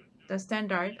and the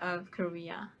standard of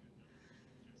Korea?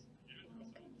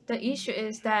 The issue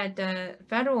is that the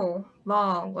federal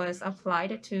law was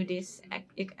applied to this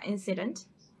incident.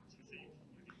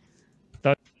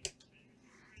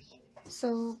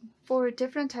 So for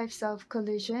different types of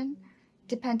collision,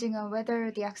 depending on whether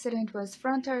the accident was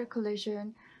frontal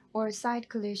collision or side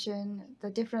collision, the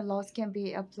different laws can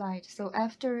be applied. So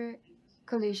after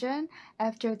collision,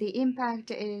 after the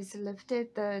impact is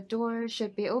lifted, the door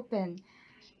should be open.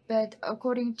 But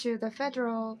according to the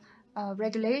federal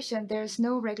regulation, there's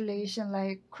no regulation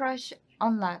like crush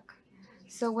unlock.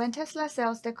 So when Tesla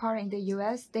sells the car in the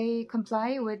US, they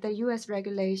comply with the US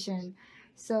regulation.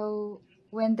 So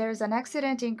when there's an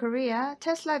accident in Korea,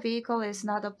 Tesla vehicle is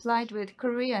not applied with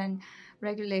Korean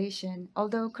regulation.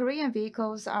 Although Korean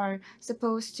vehicles are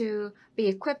supposed to be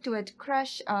equipped with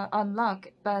crash unlock,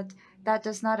 but that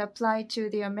does not apply to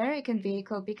the American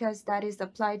vehicle because that is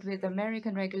applied with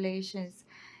American regulations.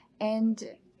 And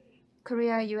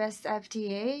Korea US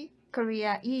FTA,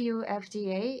 Korea EU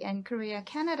FTA, and Korea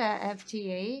Canada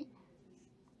FTA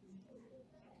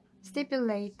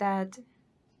stipulate that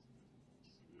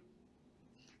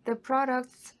the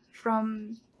products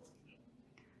from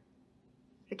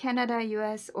the Canada,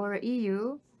 US, or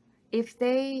EU, if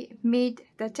they meet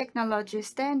the technology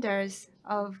standards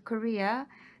of Korea,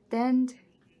 then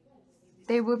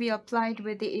they will be applied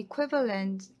with the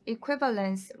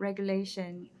equivalence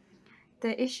regulation.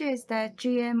 The issue is that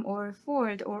GM or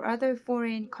Ford or other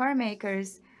foreign car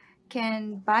makers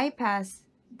can bypass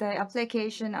the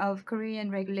application of Korean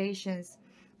regulations.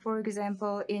 For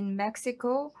example, in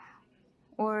Mexico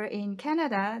or in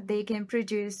Canada, they can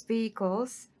produce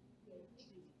vehicles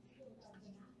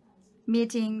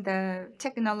meeting the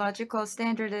technological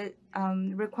standard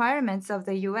requirements of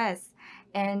the US.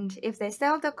 And if they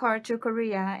sell the car to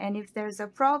Korea, and if there's a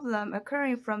problem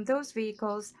occurring from those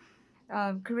vehicles,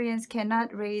 Koreans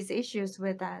cannot raise issues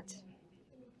with that.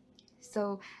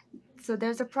 So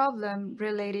there's a problem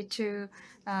related to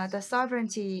the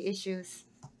sovereignty issues.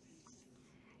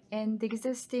 And the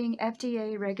existing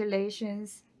FTA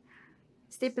regulations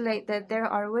stipulate that there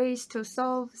are ways to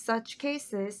solve such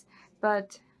cases,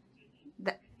 but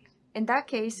in that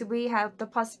case, we have the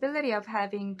possibility of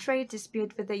having trade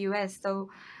dispute with the US. So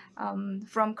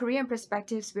from Korean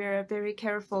perspectives, we're very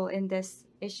careful in this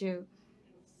issue.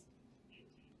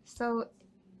 So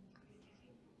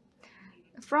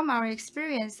from our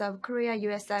experience of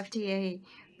Korea-US FTA,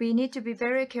 we need to be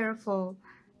very careful.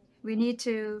 We need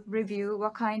to review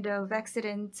what kind of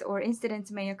accidents or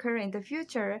incidents may occur in the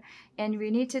future, and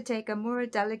we need to take a more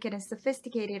delicate and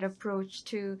sophisticated approach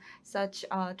to such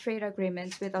trade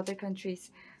agreements with other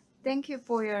countries. Thank you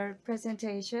for your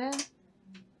presentation.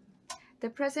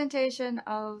 The presentation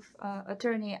of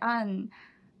Attorney An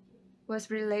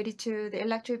was related to the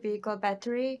electric vehicle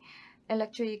battery,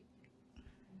 electric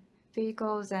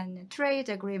vehicles, and trade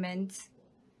agreements.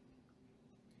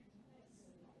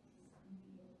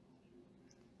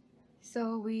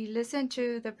 So we listen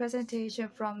to the presentation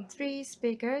from 3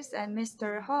 speakers, and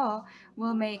Mr. Hall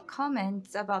will make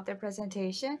comments about the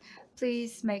presentation.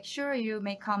 Please make sure you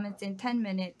make comments in 10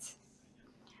 minutes.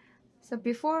 So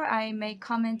before I make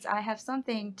comments, I have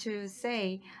something to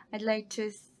say. I'd like to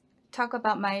talk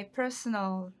about my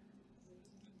personal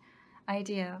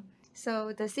idea.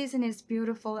 So the season is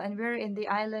beautiful and we're in the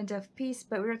island of peace,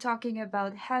 but we're talking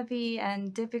about heavy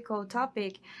and difficult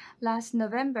topic. Last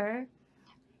November,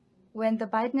 when the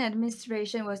Biden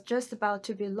administration was just about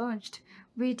to be launched,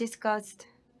 we discussed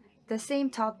the same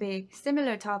topic,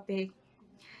 similar topic.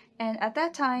 And at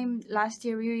that time, last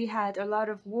year, we had a lot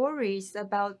of worries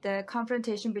about the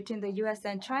confrontation between the US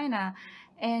and China.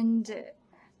 And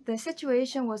the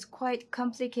situation was quite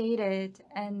complicated.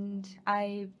 And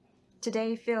I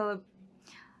today feel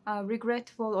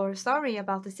regretful or sorry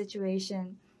about the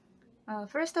situation.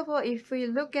 First of all, if we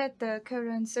look at the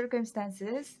current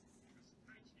circumstances,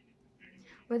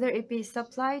 whether it be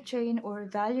supply chain or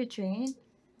value chain,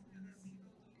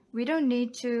 we don't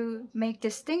need to make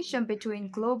distinction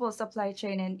between global supply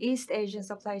chain and East Asian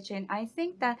supply chain. I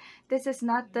think that this is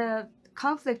not the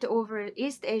conflict over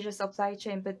East Asia supply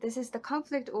chain, but this is the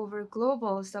conflict over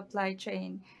global supply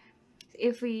chain.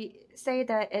 If we say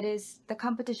that it is the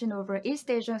competition over East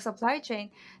Asian supply chain,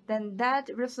 then that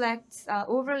reflects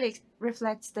overly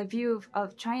reflects the view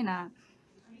of China.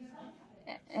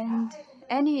 And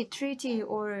any treaty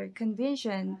or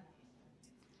convention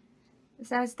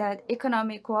says that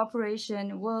economic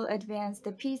cooperation will advance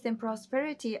the peace and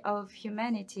prosperity of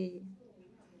humanity.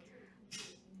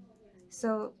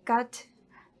 So GATT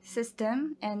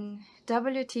system and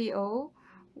WTO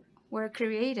were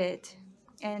created,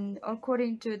 and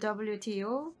according to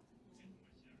WTO,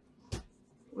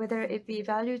 whether it be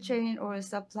value chain or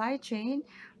supply chain,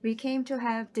 we came to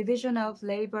have division of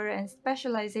labor and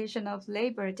specialization of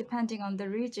labor depending on the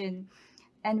region.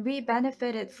 And we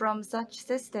benefited from such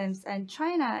systems. And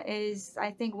China is,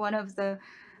 I think, one of the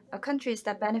countries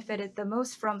that benefited the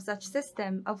most from such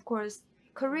system. Of course,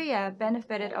 Korea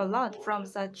benefited a lot from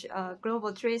such a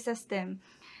global trade system.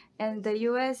 And the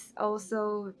US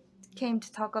also came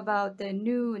to talk about the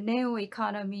new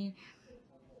neo-economy.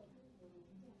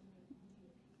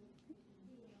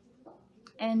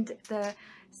 And the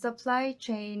supply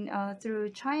chain through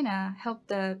China helped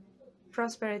the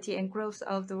prosperity and growth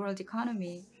of the world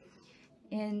economy.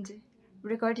 And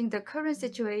regarding the current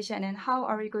situation and how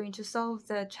are we going to solve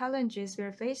the challenges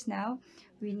we're faced now,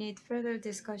 we need further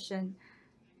discussion.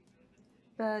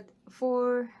 But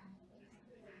for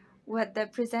what the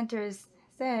presenters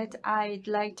said, I'd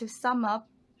like to sum up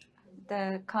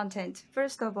the content.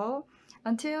 First of all,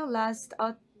 until last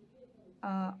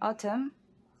autumn,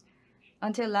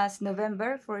 until last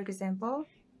November, for example,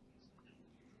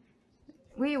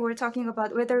 we were talking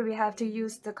about whether we have to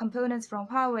use the components from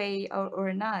Huawei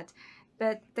or not.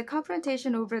 But the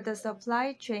confrontation over the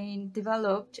supply chain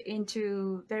developed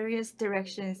into various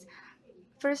directions.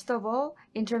 First of all,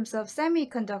 in terms of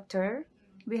semiconductor,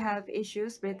 we have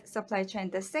issues with supply chain.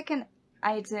 The second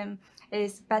item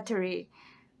is battery,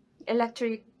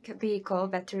 electric vehicle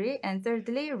battery, and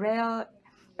thirdly, rare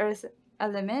earth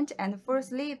element, and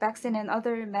fourthly, vaccine and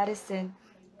other medicine.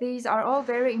 These are all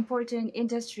very important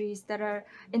industries that are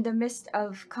in the midst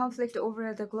of conflict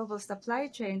over the global supply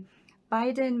chain.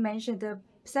 Biden mentioned the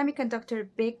semiconductor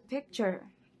big picture.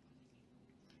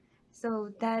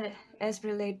 So that is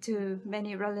related to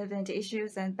many relevant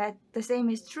issues, and the same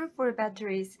is true for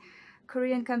batteries.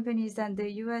 Korean companies and the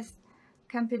US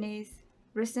companies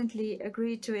recently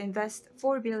agreed to invest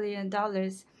 $4 billion.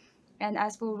 And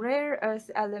as for rare earth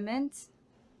elements,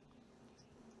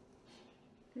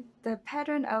 the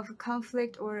pattern of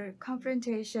conflict or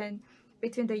confrontation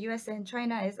between the US and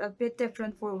China is a bit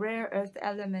different for rare earth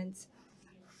elements.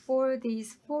 For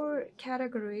these 4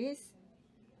 categories,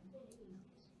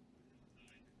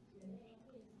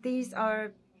 these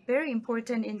are very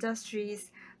important industries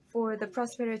for the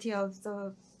prosperity of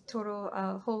the total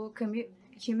whole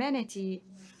humanity.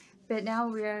 But now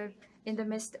we are in the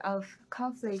midst of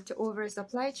conflict over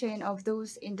supply chain of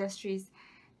those industries.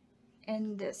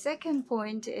 And the second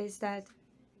point is that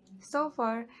so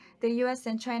far, the US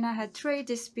and China had trade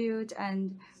dispute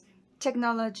and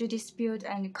technology dispute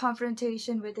and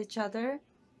confrontation with each other.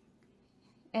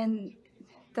 And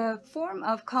the form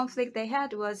of conflict they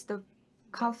had was the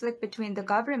conflict between the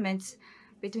governments,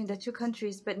 between the 2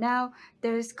 countries. But now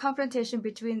there is confrontation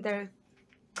between the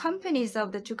companies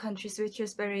of the 2 countries, which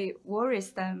is very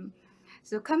worrisome.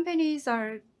 So companies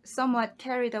are somewhat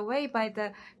carried away by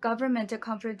the governmental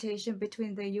confrontation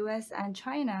between the US and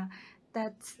China.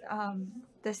 That's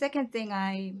the second thing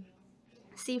I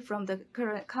see from the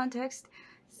current context.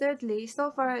 Thirdly,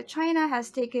 so far, China has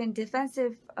taken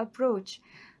defensive approach.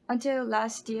 Until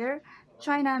last year,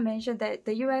 China mentioned that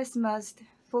the U.S. must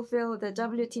fulfill the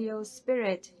WTO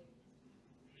spirit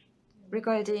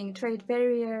regarding trade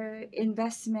barrier,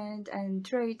 investment, and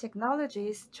trade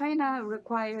technologies. China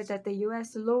required that the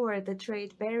U.S. lower the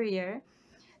trade barrier.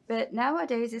 But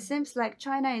nowadays, it seems like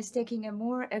China is taking a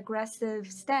more aggressive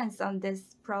stance on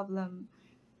this problem.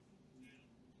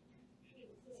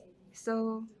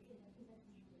 So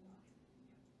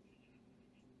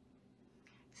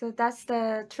that's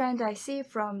the trend I see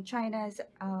from China's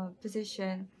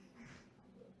position.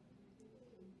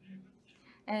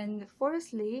 And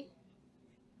fourthly,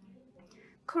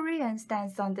 Korean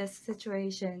stance on this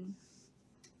situation.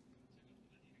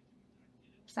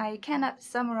 So I cannot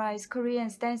summarize Korean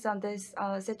stance on this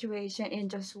situation in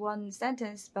just one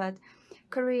sentence, but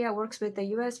Korea works with the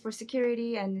U.S. for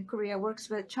security, and Korea works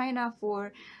with China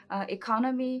for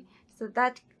economy. So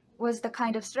that was the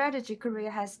kind of strategy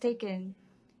Korea has taken.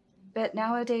 But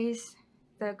nowadays,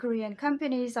 the Korean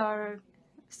companies are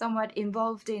somewhat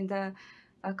involved in the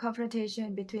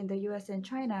confrontation between the U.S. and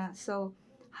China. So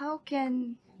how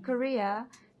can Korea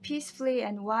peacefully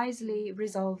and wisely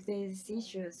resolve these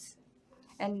issues?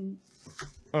 And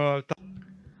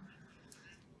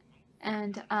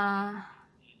And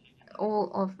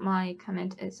all of my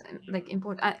comment is like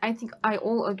important. I think I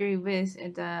all agree with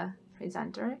the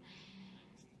presenter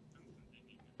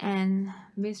and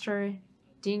Mr.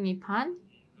 Ding Ipan,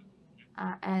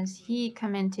 as he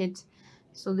commented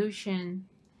solution.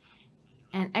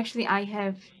 And actually, I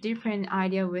have different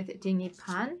idea with Ding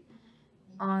Ipan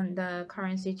on the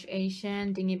current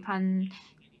situation. Ding Ipan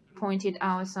pointed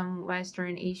out some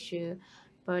Western issue,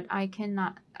 but I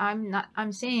cannot.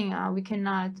 I'm saying we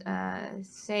cannot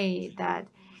say that.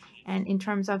 And in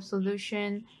terms of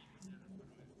solution,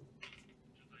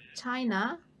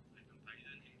 China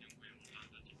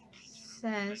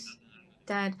says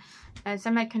that a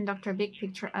semiconductor big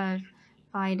picture of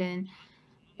Biden,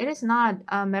 it is not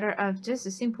a matter of just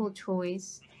a simple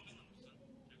choice.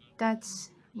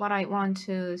 That's what I want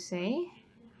to say.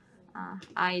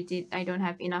 I don't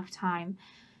have enough time.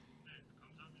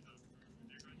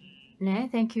 Ne,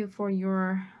 thank you for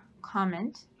your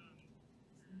comment.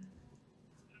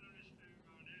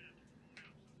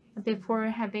 Before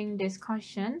having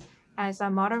discussion, as a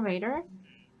moderator,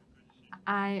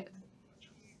 I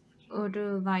would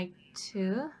like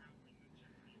to,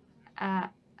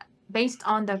 based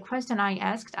on the question I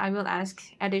asked, I will ask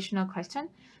additional question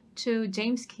to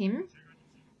James Kim.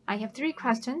 I have 3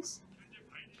 questions.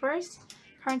 First,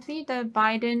 currently the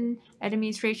Biden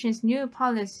administration's new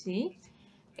policy,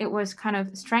 it was kind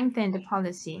of strengthened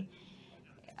policy.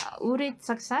 Would it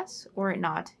success or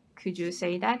not? Could you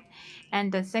say that?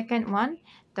 And the second one,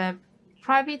 the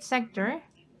private sector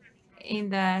in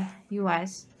the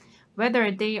U.S.,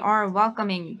 whether they are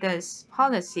welcoming this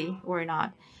policy or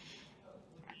not.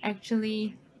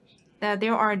 Actually,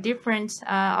 there are different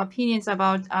opinions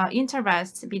about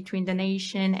interests between the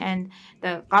nation and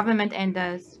the government and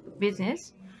the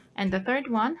business. And the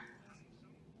third one,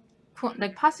 the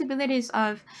possibilities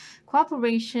of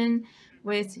cooperation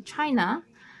with China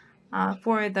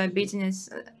for the business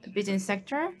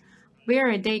sector,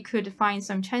 where they could find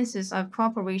some chances of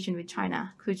cooperation with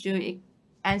China. Could you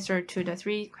answer to the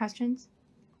 3 questions?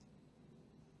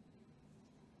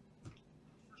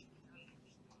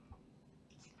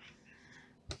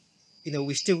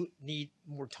 We still need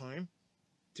more time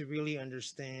to really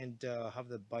understand how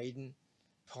the Biden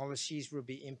policies will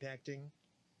be impacting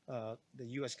the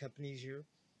U.S. companies here,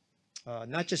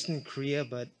 not just in Korea,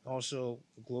 but also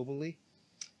globally.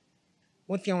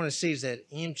 One thing I want to say is that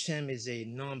AmCham is a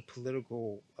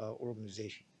non-political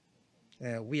organization.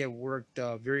 We have worked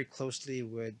very closely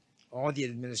with all the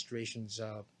administrations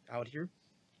out here,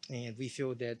 and we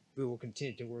feel that we will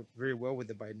continue to work very well with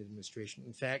the Biden administration.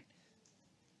 In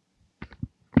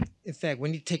fact,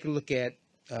 when you take a look at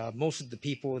most of the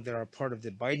people that are part of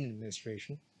the Biden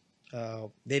administration,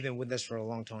 they've been with us for a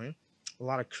long time. A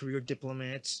lot of career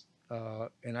diplomats,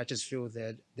 and I just feel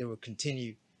that they will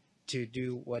continue to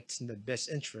do what's in the best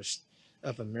interest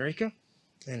of America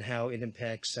and how it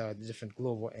impacts the different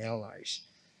global allies.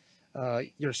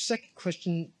 Your second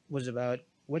question was about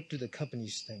what do the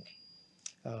companies think?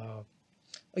 Uh,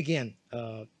 again,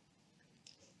 a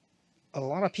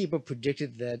lot of people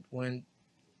predicted that when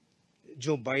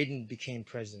Joe Biden became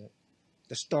president,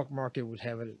 the stock market would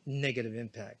have a negative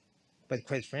impact. But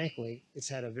quite frankly, it's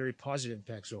had a very positive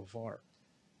impact so far.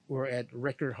 We're at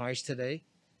record highs today,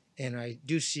 and I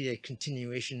do see a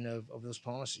continuation of those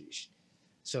policies.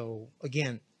 So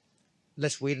again,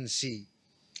 let's wait and see.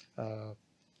 Uh,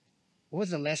 What was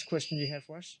the last question you had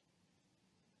for us?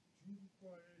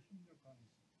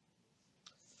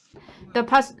 The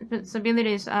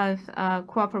possibilities of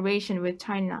cooperation with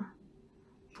China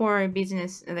for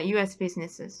business, the U.S.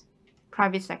 businesses,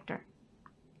 private sector.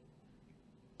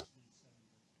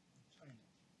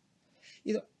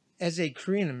 You know, as a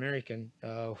Korean American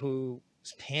whose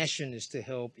passion is to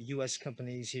help U.S.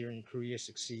 companies here in Korea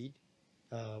succeed,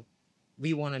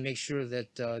 we want to make sure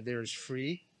that there's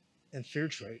free and fair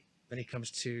trade when it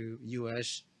comes to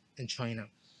U.S. and China.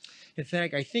 In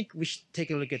fact, I think we should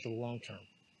take a look at the long term.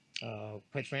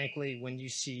 Quite frankly, when you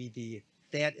see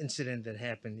that incident that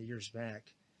happened years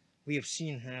back, we have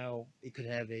seen how it could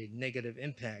have a negative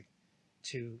impact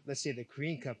to, let's say, the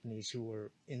Korean companies who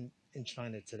are in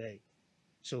China today.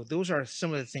 So those are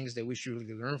some of the things that we should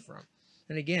really learn from.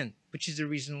 And again, which is the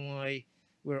reason why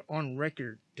we're on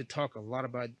record to talk a lot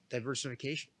about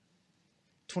diversification.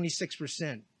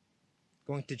 26%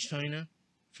 going to China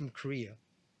from Korea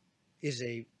is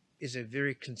a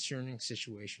very concerning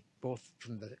situation, both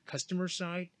from the customer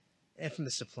side and from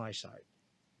the supply side.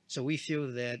 So we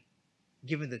feel that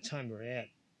given the time we're at,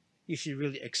 you should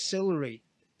really accelerate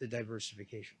the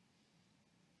diversification.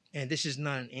 And this is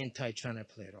not an anti-China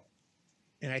play at all.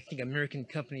 And I think American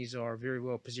companies are very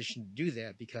well positioned to do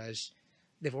that because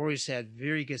they've always had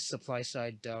very good supply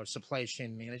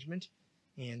chain management.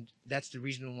 And that's the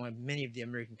reason why many of the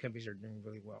American companies are doing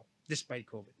really well, despite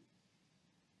COVID.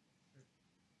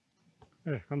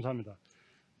 네, 감사합니다.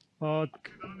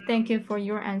 Thank you for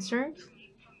your answer.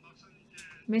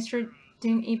 Mr.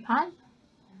 Deng Ipan,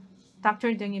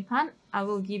 Dr. Deng Ipan, I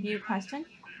will give you a question.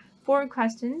 4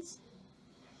 questions.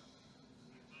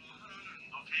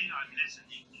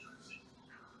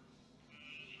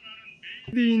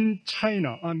 Made in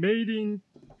China, made in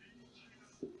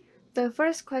The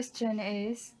first question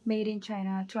is Made in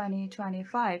China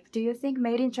 2025. Do you think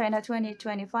Made in China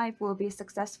 2025 will be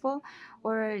successful?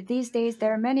 Or these days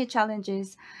there are many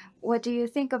challenges. What do you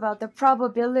think about the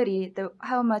probability?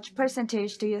 How much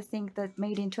percentage do you think that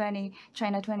Made in China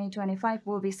 2025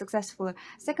 will be successful?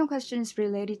 Second question is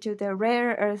related to the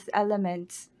rare earth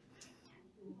elements.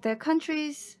 The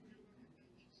countries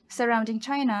surrounding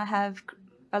China have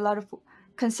a lot of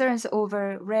concerns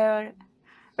over rare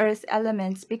earth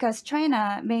elements because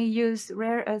China may use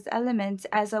rare earth elements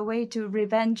as a way to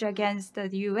revenge against the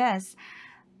US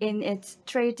in its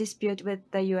trade dispute with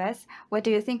the US. What do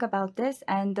you think about this?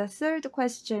 And the third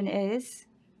question is,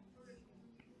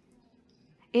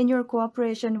 in your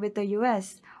cooperation with the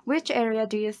US, which area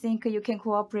do you think you can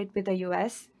cooperate with the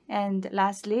US? And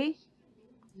lastly,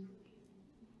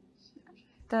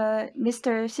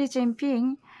 Mr. Xi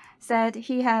Jinping said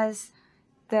he has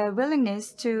the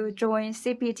willingness to join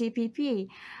CPTPP.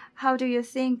 How do you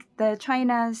think the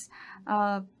China's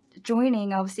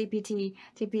joining of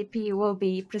CPTPP will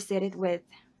be proceeded with?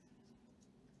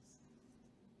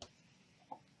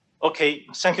 Okay,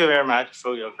 thank you very much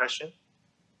for your question.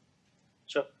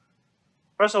 So,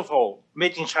 first of all,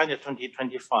 Made in China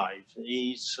 2025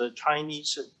 is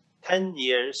Chinese 10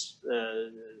 years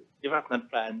development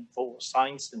plan for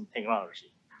science and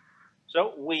technology.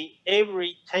 So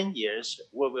every 10 years,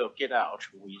 we will get out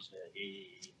with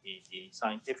a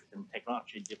scientific and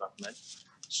technology development.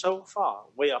 So far,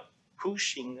 we are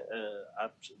pushing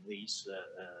up this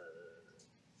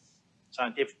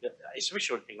scientific,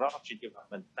 especially technology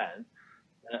development plan,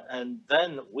 and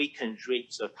then we can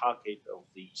reach the target of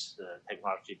this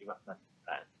technology development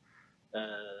plan.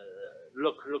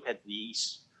 Look at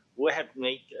these. We have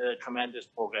made tremendous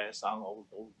progress on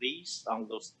all these, on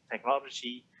those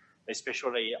technology,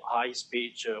 especially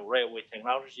high-speed railway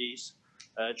technologies.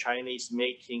 China is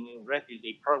making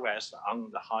rapidly progress on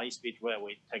the high-speed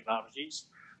railway technologies.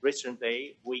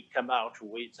 Recently, we come out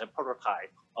with a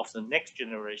prototype of the next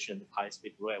generation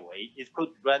high-speed railway. It could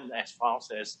run as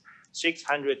fast as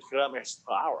 600 kilometers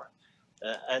per hour.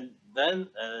 And then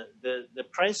the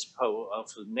principle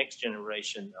of the next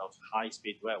generation of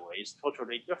high-speed railway is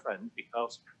totally different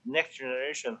because next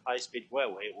generation high-speed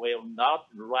railway will not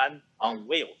run on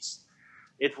wheels.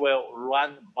 It will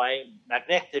run by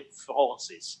magnetic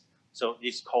forces. So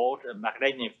it's called a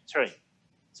magnetic train.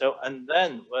 So, and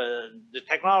then the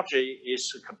technology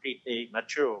is completely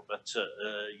mature, but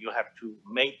you have to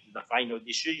make the final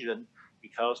decision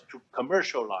because to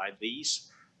commercialize these,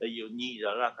 you need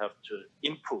a lot of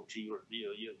input. You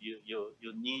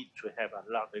need to have a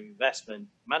lot of investment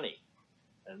money.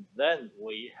 And then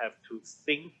we have to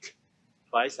think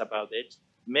twice about it.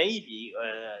 Maybe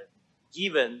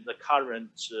given the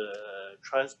current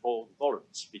transport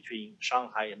volumes between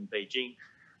Shanghai and Beijing,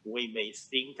 we may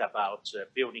think about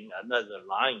building another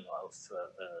line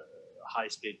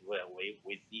high-speed railway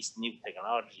with this new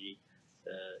technology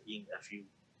in a few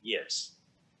years.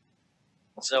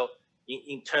 So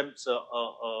in terms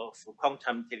of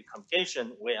quantum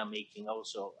telecommunication, we are making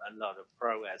also a lot of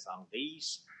progress on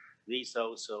these. These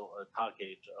also a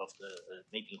target of the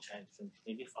Made in China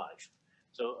 2025.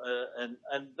 So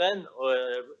and then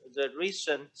the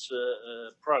recent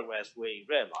progress we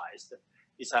realized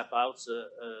is about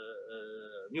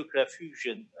nuclear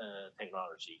fusion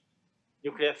technology.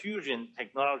 Nuclear fusion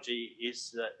technology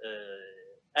is the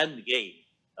end game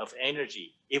of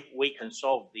energy. If we can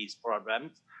solve these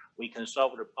problems, we can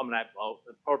solve the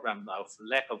problem of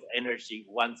lack of energy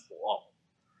once for all.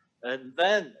 And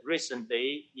then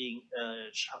recently in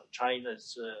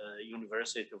China's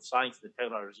University of Science and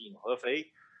Technology in Hefei,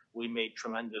 we made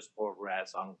tremendous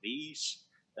progress on these.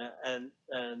 And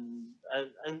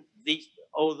these,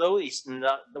 although it's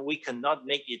not, we cannot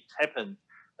make it happen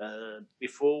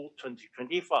before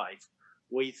 2025,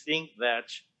 we think that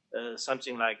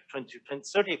something like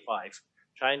 2035,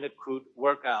 China could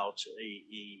work out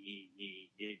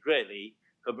a really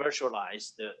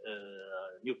commercialized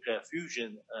nuclear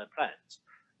fusion plant.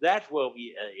 That will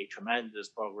be a tremendous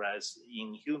progress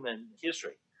in human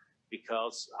history,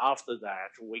 because after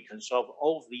that we can solve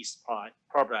all these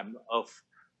problems of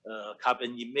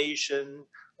carbon emission,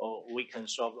 or we can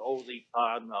solve all the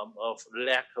problem of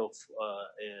lack of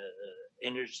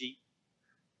energy.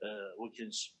 We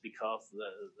can, because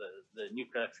the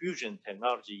nuclear fusion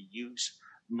technology use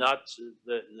not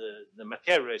the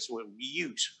materials we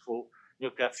use for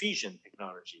nuclear fission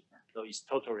technology, so it's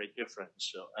totally different.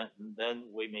 So and then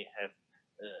we may have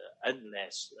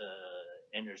endless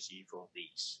energy for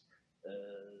these.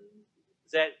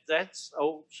 That's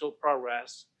also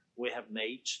progress we have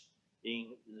made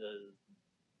in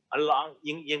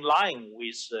in line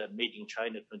with Made in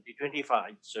China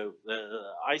 2025. So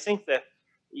I think that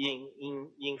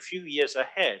in few years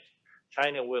ahead,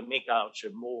 China will make out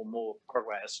more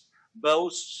progress,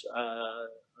 both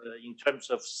in terms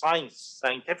of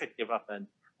scientific development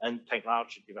and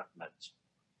technology development.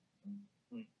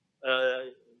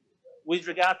 With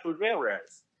regard to rare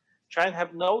earth, China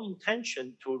have no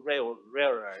intention to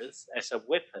rare earth as a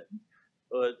weapon,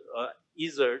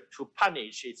 either to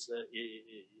punish its,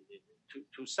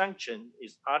 to sanction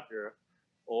its partner,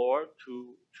 or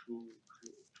to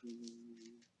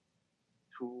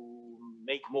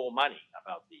make more money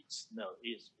about this. No,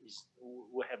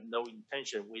 we have no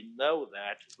intention. We know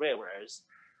that rare earths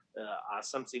are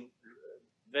something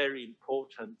very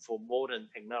important for modern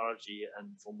technology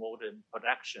and for modern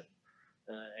production,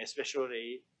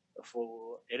 especially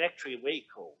for electric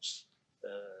vehicles.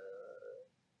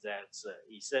 That's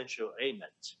essential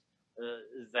element.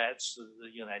 That's the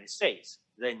United States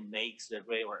then makes the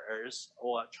rare earths,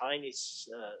 or Chinese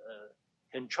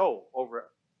control over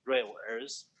rare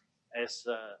earths as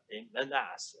a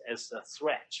menace, as a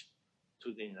threat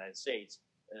to the United States.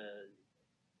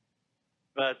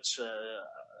 But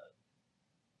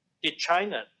did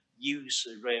China use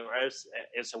rare earths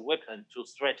as a weapon to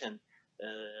threaten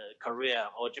Korea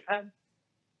or Japan?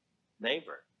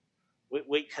 Never.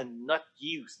 We cannot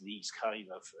use these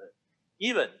kind of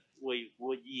even we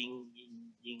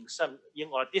in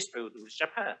our dispute with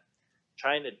Japan,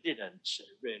 China didn't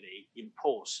really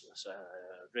impose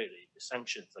really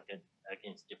sanctions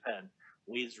against Japan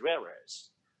with rare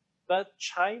earths, but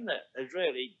China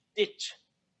really did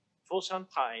for some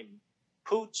time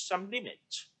put some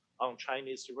limit on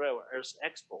Chinese rare earth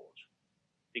export,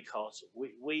 because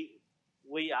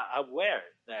we are aware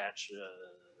that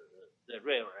the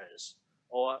rare earths,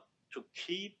 or to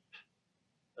keep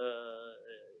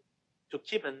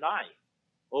an eye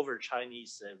over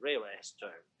Chinese rare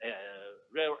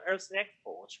earth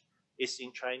export is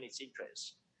in Chinese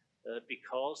interest,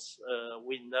 because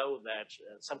we know that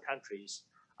some countries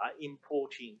are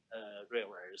importing rare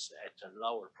earths at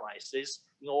lower prices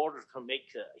in order to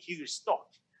make a huge stock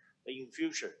in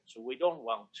future. So we don't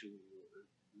want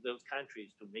those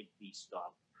countries to make these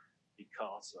stock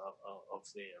because of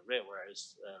their rare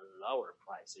earths lower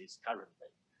prices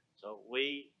currently. So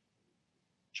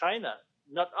China,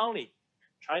 not only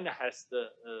China has the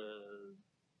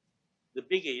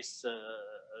biggest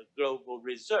global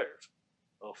reserve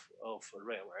of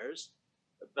rare earths,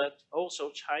 but also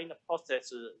China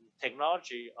possesses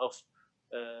technology of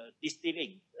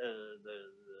distilling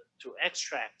to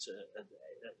extract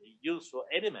useful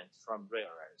elements from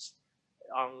rare earths.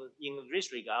 In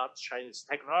this regard, China's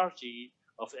technology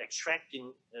of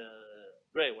extracting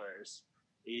rare earths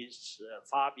is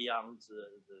far beyond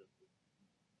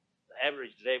the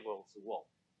average level of the world.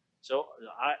 So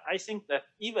I think that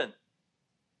even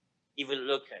if we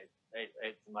look at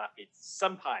at the market.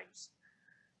 Sometimes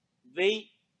the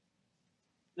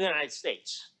United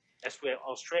States, as well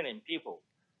Australian people,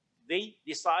 they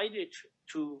decided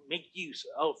to make use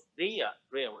of their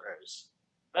rare earths,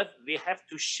 but they have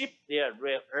to ship their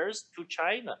rare earths to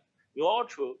China in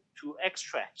order to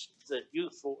extract the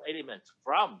useful element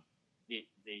from the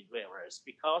rare earths,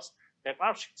 because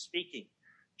technologically speaking,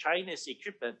 China's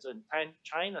equipment and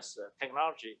China's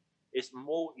technology is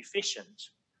more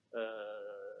efficient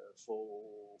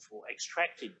for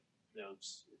extracting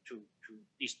those to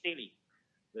distilling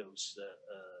those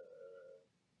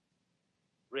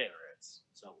rare earths.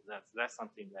 So that's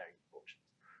something very important.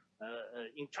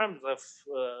 In terms of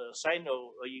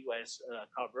Sino-US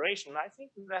cooperation, I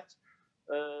think that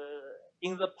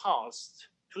in the past,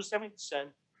 to some extent,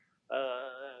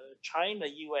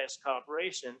 China-US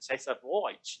cooperation has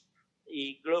avoided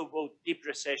a global deep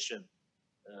recession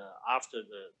after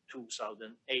the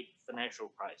 2008 financial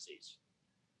crisis.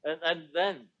 And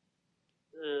then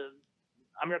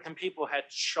American people had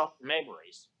short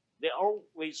memories. They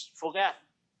always forget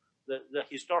the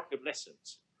historical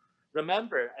lessons.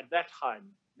 Remember, at that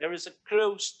time, there is a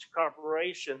close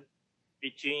cooperation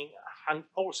between Hank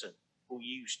Paulson, who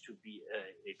used to be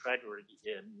a Treasury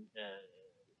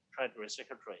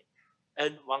Secretary,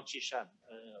 and Wang Qishan,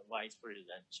 Vice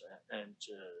President, and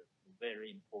very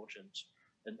important,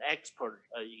 an expert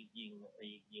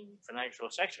in financial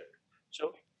sector.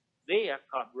 So their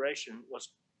cooperation was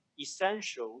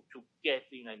essential to get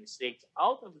the United States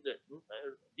out of the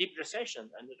deep recession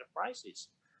and the crisis.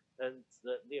 And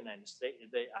the United States,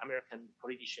 the American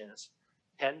politicians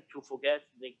tend to forget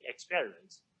the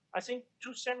experience. I think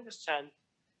to some extent,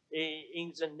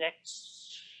 in the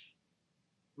next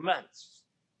months,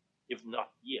 if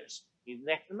not years, in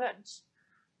the next months,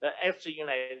 as the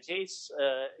United States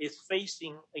is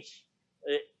facing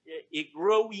a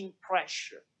growing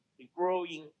pressure, a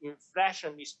growing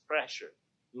inflationist pressure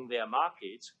in their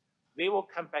markets, they will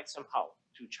come back somehow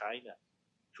to China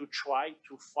to try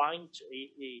to find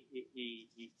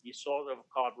a sort of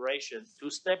cooperation to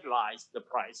stabilize the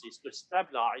prices, to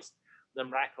stabilize the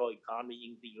macroeconomy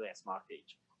in the US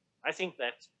market. I think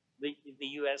that the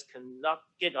US cannot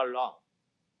get along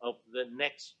of the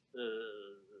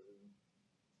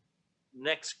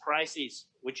next crisis,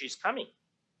 which is coming.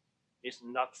 It's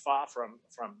not far from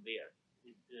there.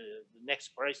 The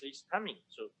next crisis is coming.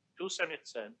 So to some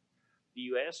extent, the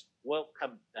US will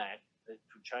come back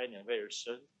to China very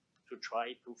soon to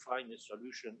try to find a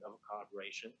solution of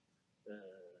cooperation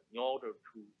in order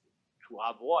to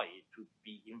avoid to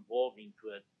be involved into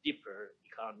a deeper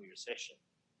economic recession.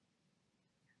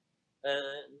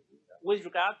 With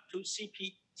regard to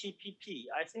CPTPP,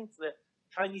 I think the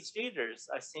Chinese leaders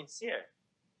are sincere.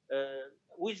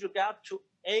 With regard to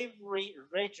every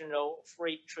regional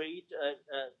free trade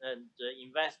and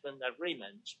investment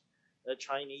agreement, the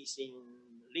Chinese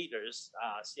leaders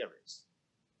are serious.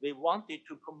 They wanted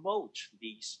to promote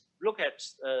these. Look at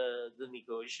the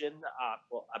negotiation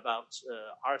about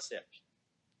RCEP.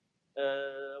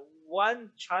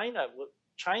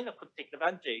 China could take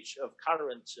advantage of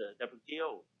current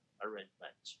WTO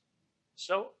arrangement.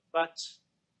 So, but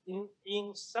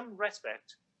in some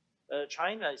respect,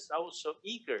 China is also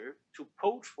eager to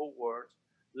push forward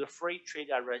the free trade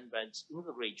arrangements in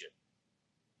the region.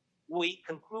 We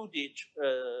concluded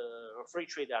a free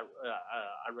trade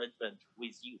arrangement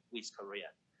with Korea,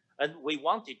 and we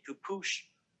wanted to push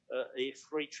a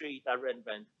free trade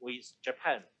arrangement with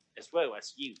Japan as well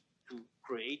as you to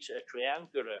create a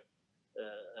triangular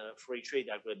free trade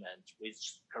agreement with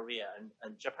Korea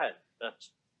and Japan. But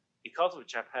because of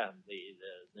Japan,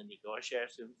 the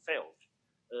negotiation failed.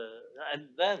 And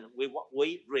then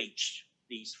we reached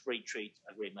these free trade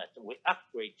agreement. We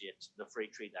upgraded the free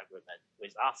trade agreement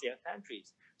with ASEAN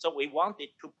countries. So we wanted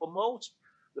to promote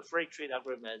the free trade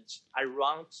agreement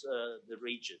around the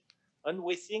region. And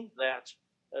we think that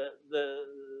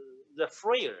the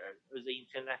freer the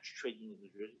international trade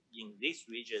in this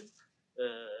region,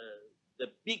 the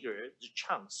bigger the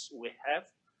chance we have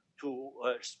to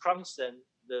strengthen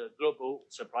the global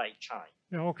supply chain.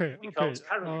 Yeah, okay. Because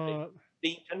currently,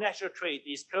 the international trade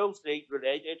is closely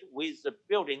related with the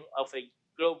building of a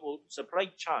global supply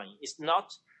chain. It's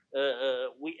not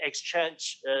we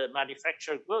exchange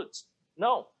manufactured goods.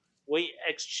 No, we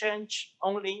exchange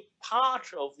only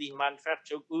part of the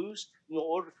manufactured goods in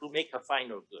order to make a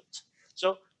final good.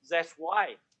 So that's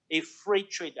why a free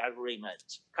trade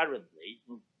agreement currently,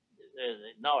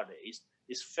 nowadays,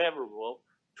 is favorable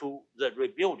to the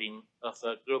rebuilding of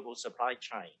a global supply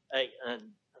chain.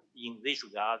 And in this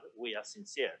regard, we are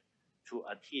sincere to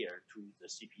adhere to the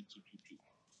CPTPP.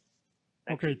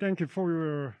 Thank you for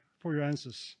your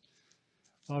answers.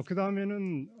 그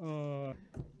다음에는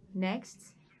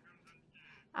Next,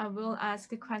 I will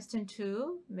ask a question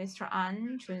to Mr.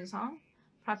 An Junsong,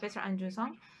 Professor An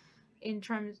Junsong. In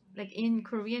terms, like in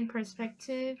Korean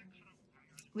perspective,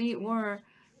 we were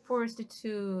forced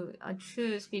to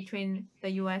choose between the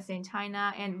U.S. and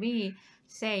China, and we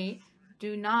say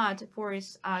do not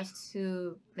force us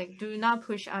to, like, do not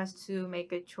push us to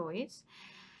make a choice.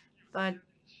 But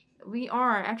we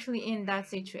are actually in that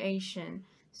situation.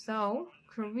 So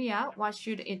Korea, what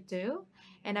should it do?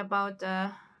 And about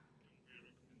the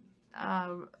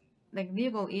like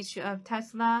legal issue of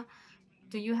Tesla,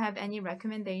 do you have any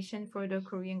recommendation for the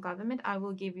Korean government? I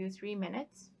will give you 3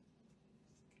 minutes.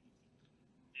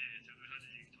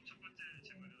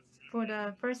 For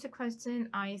the first question,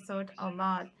 I thought a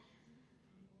lot.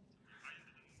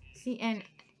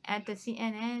 At the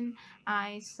CNN,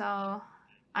 I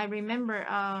remember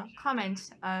a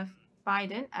comment of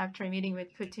Biden after meeting with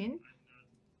Putin.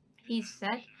 He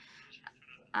said,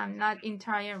 "I'm not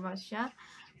entire Russia,"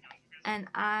 and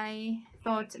I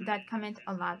thought that comment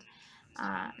a lot.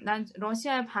 난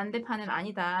러시아 반대파는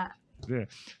아니다. 네,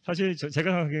 사실 제가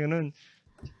생각하기에는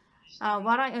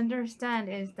What I understand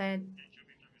is that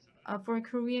for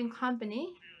Korean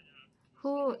company,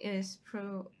 who is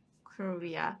pro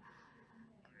Korea?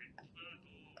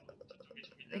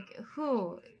 Like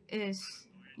who is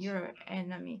your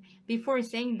enemy? Before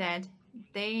saying that,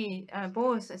 they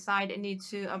both sides need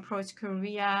to approach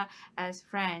Korea as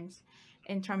friends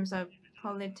in terms of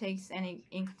politics and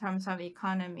in terms of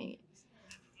economy.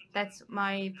 That's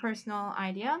my personal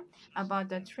idea about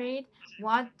the trade.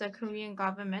 What the Korean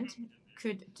government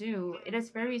could do. It is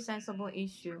very sensible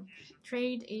issue.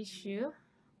 Trade issue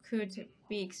could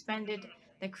be expanded.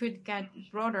 That could get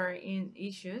broader in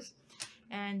issues.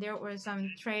 And there was some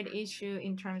trade issue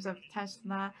in terms of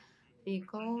Tesla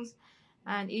vehicles.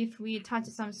 And if we touch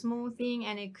some small thing,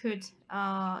 and it could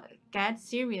get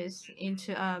serious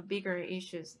into bigger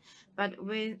issues. But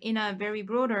in a very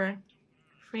broader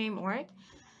framework,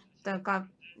 the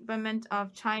government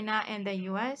of China and the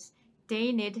U.S.,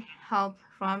 they need help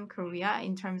from Korea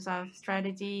in terms of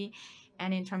strategy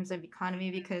and in terms of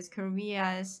economy, because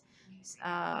Korea's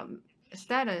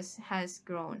status has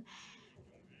grown.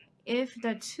 If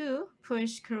the two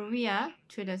push Korea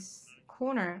to the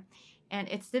corner, and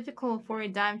it's difficult for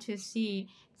them to see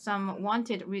some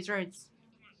wanted results.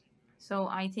 So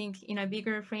I think in a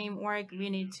bigger framework,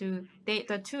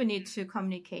 the two need to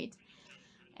communicate,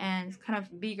 and kind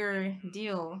of bigger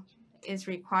deal is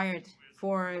required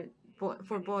for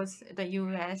both the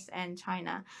U.S. and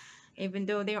China. Even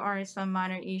though there are some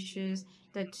minor issues,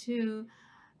 the two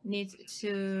need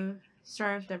to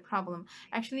solve the problem.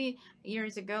 Actually,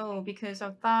 years ago, because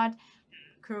of that,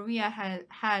 Korea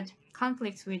had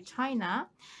conflicts with China,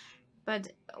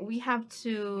 but we have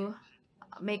to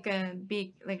make a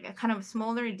big, like a kind of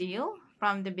smaller deal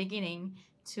from the beginning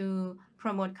to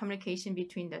promote communication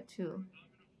between the two.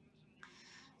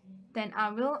 Then I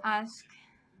will ask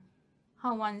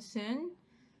Hwan Soon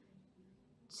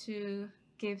to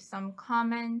give some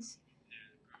comments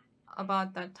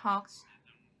about the talks.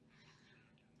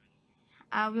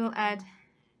 I will add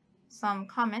some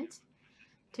comments.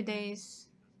 Today's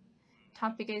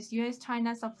topic is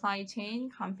U.S.-China supply chain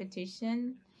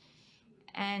competition,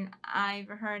 and I've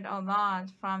heard a lot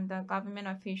from the government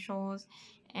officials,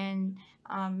 and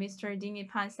Mr. Ding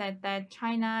Yipan said that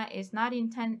China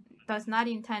does not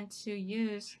intend to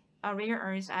use rare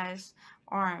earths as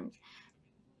arms.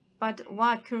 But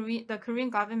what the Korean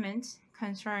government's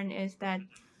concern is that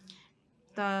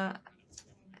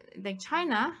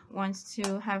China wants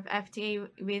to have FTA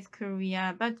with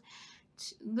Korea, but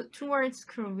towards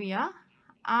Korea,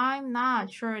 I'm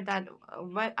not sure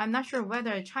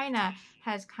whether China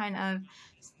has kind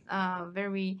of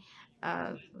very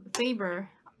favor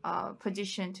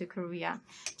position to Korea.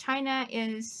 China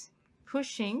is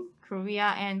pushing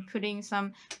Korea and putting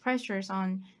some pressures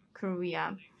on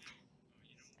Korea.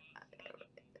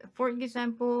 For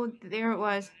example, there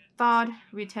was thought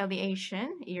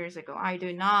retaliation years ago. I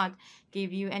do not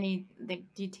give you any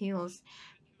details,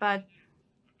 but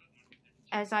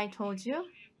as I told you,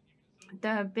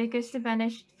 the biggest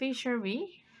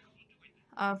beneficiary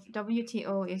of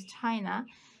WTO is China,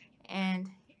 and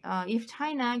if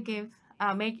China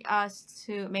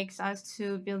makes us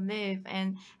to believe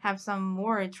and have some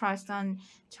more trust on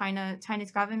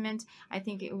Chinese government, I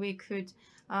think we could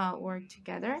work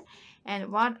together.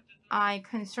 And what I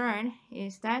concern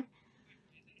is that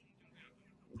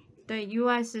the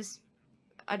U.S.'s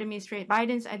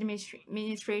Biden's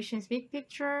administration's big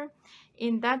picture.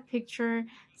 In that picture,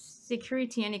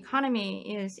 security and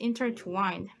economy is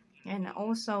intertwined, and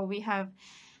also we have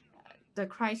the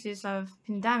crisis of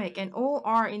pandemic, and all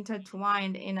are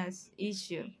intertwined in this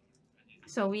issue.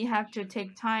 So we have to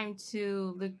take time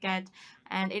to look at,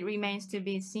 and it remains to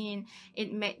be seen.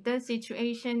 The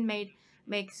situation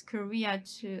makes Korea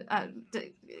to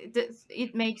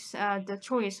it makes the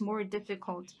choice more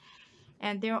difficult,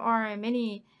 and there are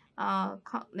many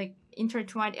like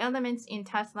intertwined elements in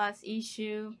Tesla's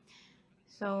issue.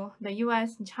 So the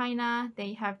U.S. and China,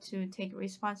 they have to take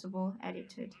responsible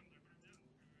attitude.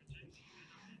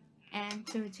 And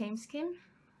to James Kim,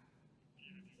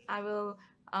 I will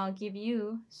give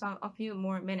you a few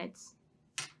more minutes.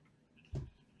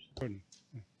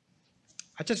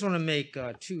 I just want to make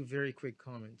two very quick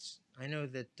comments. I know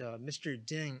that Mr.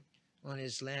 Ding, on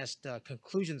his last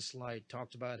conclusion slide,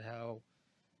 talked about how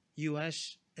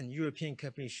U.S. and European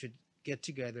companies should get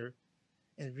together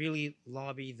and really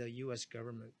lobby the U.S.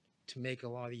 government to make a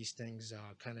lot of these things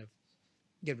kind of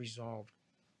get resolved.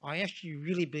 I actually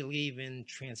really believe in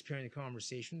transparent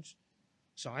conversations.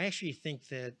 So I actually think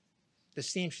that the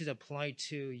same should apply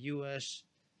to U.S.,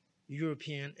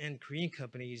 European, and Korean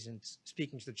companies, and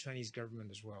speaking to the Chinese government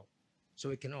as well.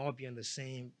 So it can all be on the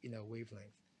same,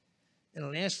 wavelength.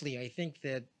 And lastly, I think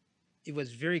that it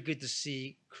was very good to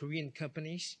see Korean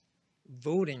companies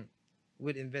voting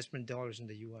with investment dollars in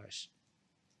the U.S.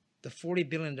 The $40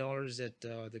 billion that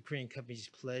the Korean companies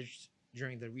pledged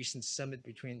during the recent summit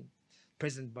between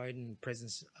President Biden and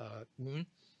President Moon,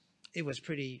 it was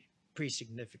pretty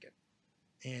significant.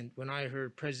 And when I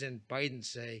heard President Biden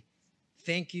say,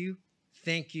 "Thank you,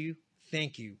 thank you,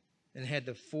 thank you," and had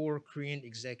the 4 Korean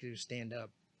executives stand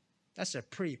up, that's a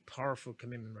pretty powerful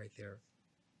commitment right there.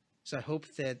 So I hope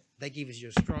that gives you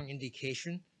a strong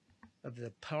indication of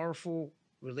the powerful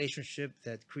relationship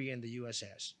that Korea and the U.S.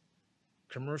 has,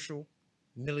 commercial,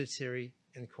 military,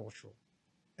 and cultural.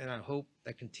 And I hope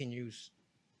that continues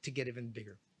to get even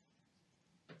bigger.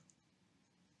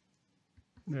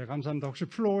 네, 감사합니다. 혹시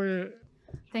플로어에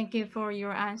Thank you for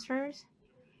your answers.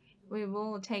 We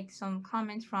will take some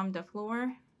comments from the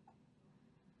floor.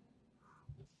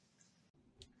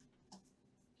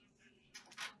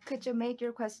 Could you make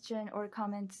your question or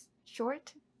comments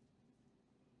short?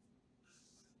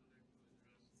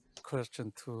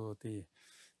 Question to the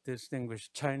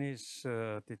distinguished Chinese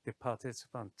the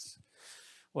participants.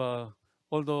 Well,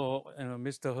 although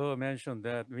Mr. He mentioned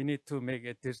that we need to make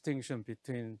a distinction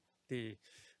between the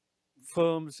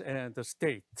firms and the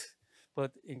state,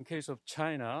 but in case of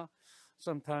China,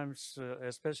 sometimes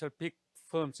especially big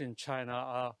firms in China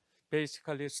are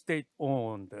basically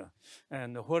state-owned,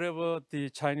 and whatever the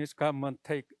Chinese government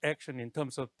take action in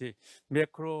terms of the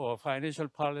macro or financial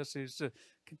policies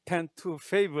tend to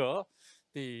favor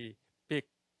the big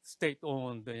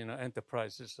state-owned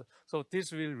enterprises. So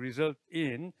this will result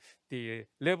in the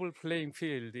level playing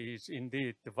field is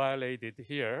indeed violated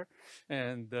here,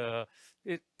 and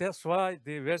that's why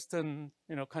the Western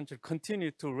countries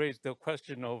continue to raise the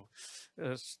question of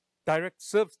direct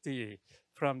subsidy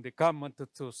from the government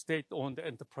to state-owned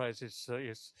enterprises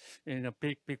is a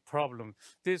big problem.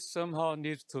 This somehow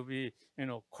needs to be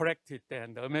corrected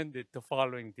and amended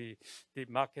following the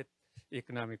market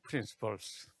economic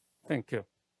principles. Thank you.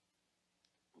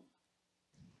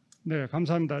 네,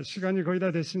 감사합니다. 시간이 거의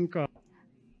다 됐으니까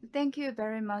Thank you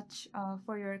very much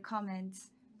for your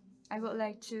comments. I would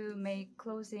like to make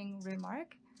closing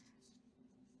remark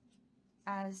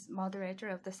as moderator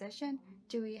of the session.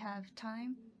 Do we have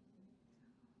time?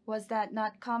 Was that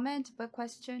not comment but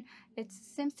question? It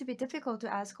seems to be difficult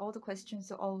to ask all the questions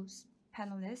to all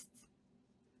panelists.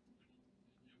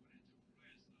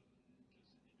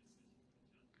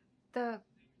 The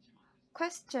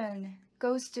question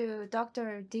goes to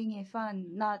Dr. Ding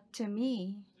Yifan, not to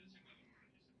me.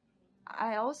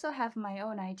 I also have my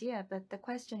own idea, but the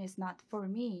question is not for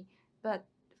me, but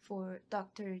for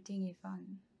Dr. Ding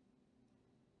Yifan.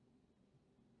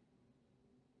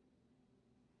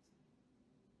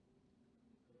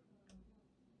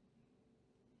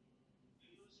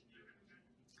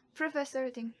 Professor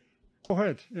Ding. Go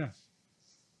ahead. Yeah.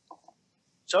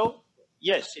 So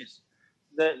yes.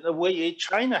 The way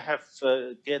China have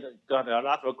got a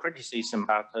lot of criticism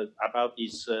about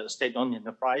these state-owned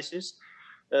enterprises,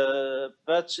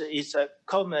 but it's a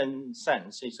common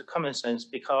sense. It's a common sense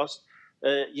because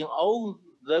in all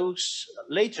those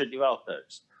later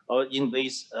developers or in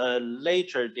these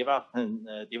later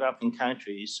developing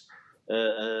countries,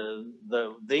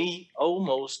 they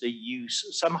almost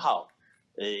use somehow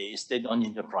state-owned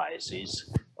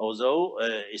enterprises, although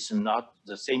it's not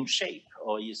the same shape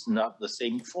or it's not the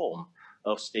same form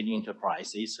of state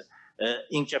enterprises.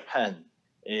 In Japan,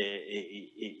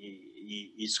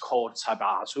 it's called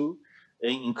Sabatsu.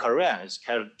 In Korea, it's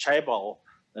called chaebol.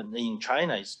 in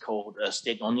China is called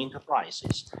state-owned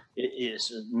enterprises.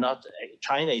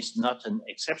 China is not an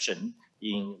exception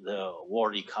in the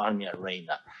world economy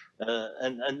arena.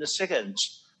 And the second,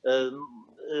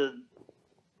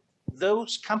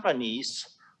 those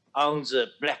companies on the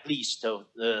blacklist of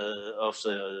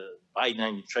the Biden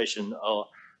administration, or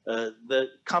the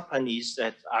companies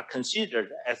that are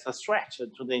considered as a threat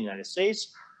to the United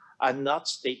States, are not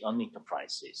state-owned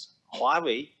enterprises.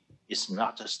 Huawei is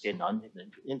not a state-owned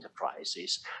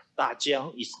enterprises.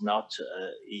 Dajiang is not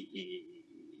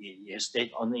a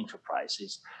state-owned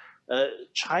enterprises.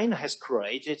 China has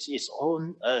created its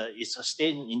own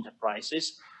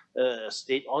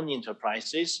state-owned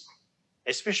enterprises,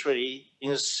 especially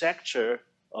in the sector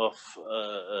of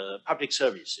public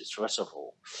services. First of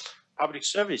all, public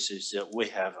services, we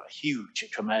have a huge,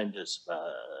 tremendous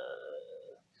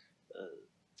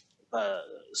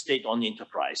state-owned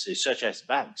enterprises, such as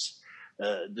banks.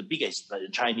 The biggest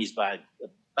Chinese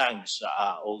banks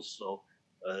are also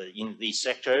in these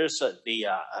sectors. They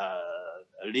are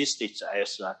listed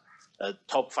as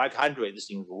top 500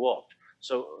 in the world.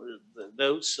 So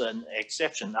those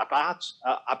exceptions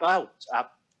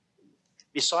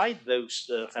beside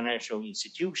those financial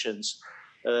institutions,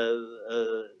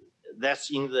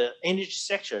 that's in the energy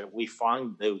sector, we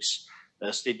find those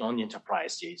state-owned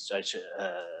enterprises such as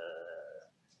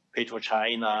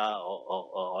PetroChina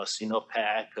or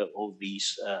Sinopec, all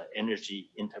these energy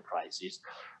enterprises.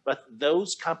 But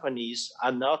those companies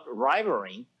are not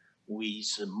rivaling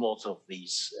with most of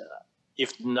these,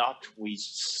 if not with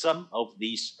some of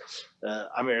these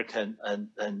American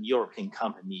and European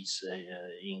companies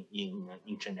in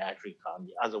international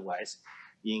economy. Otherwise,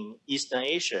 in Eastern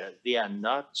Asia, they are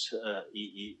not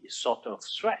a sort of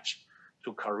threat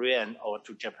to Korean or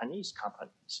to Japanese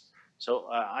companies. So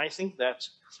I think that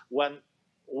when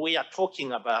we are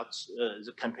talking about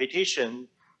the competition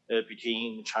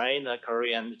between China,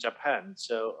 Korea, and Japan,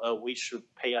 so we should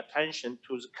pay attention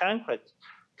to the concrete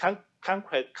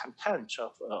content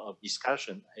of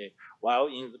discussion. While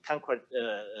in the concrete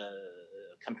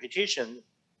competition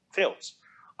fields,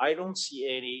 I don't see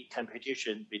any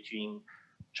competition between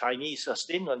Chinese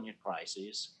state-owned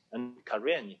enterprises and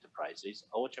Korean enterprises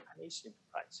or Japanese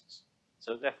enterprises.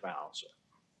 So that's my answer.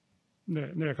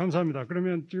 네, 네, 감사합니다.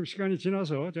 그러면 지금 시간이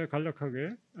지나서 제가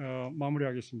간략하게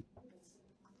마무리하겠습니다.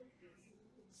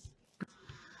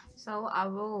 So I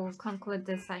will conclude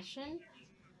this session.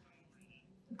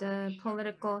 The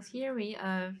political theory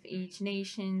of each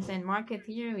nations and market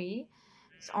theory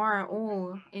are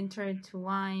all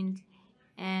intertwined,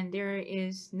 and there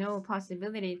is no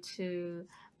possibility to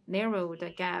narrow the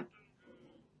gap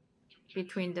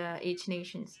between each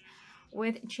nations.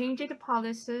 With changed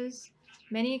policies,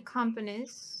 many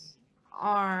companies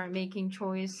are making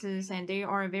choices and they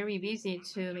are very busy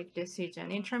to make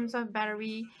decisions. In terms of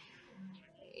battery,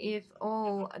 if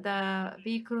all the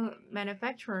vehicle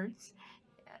manufacturers,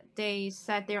 they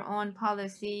set their own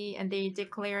policy and they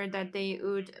declare that they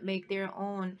would make their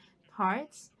own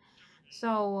parts.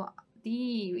 So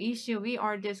the issue we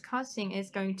are discussing is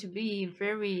going to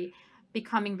be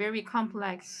becoming very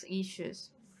complex issues.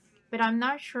 But I'm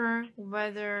not sure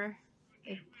whether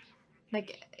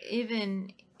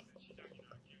even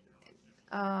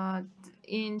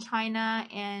in China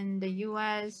and the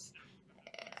US,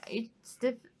 it's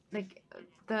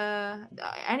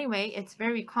anyway, it's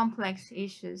very complex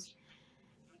issues.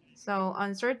 So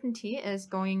uncertainty is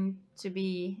going to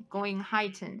be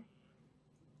heightened.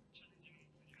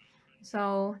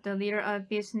 So the leader of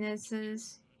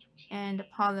businesses and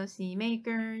policy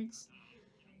makers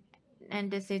and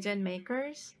decision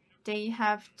makers, they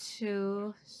have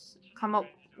to come up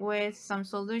with some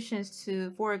solutions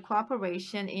for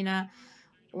cooperation in a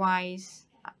wise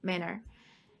manner.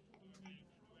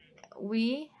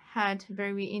 We had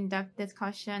very in-depth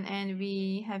discussion and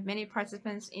we have many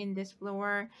participants in this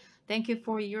floor. Thank you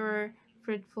for your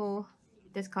fruitful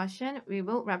discussion. We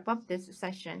will wrap up this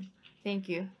session. Thank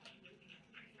you.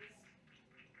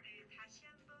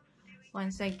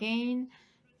 Once again,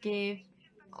 give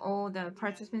all the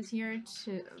participants here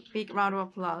a big round of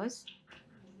applause.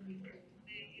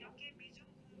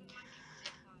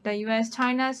 The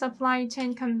US-China supply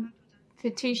chain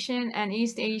competition and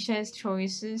East Asia's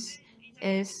choices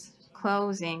is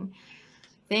closing.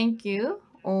 Thank you,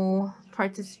 all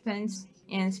participants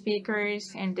and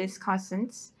speakers and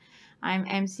discussants. I'm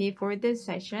MC for this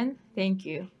session. Thank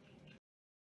you.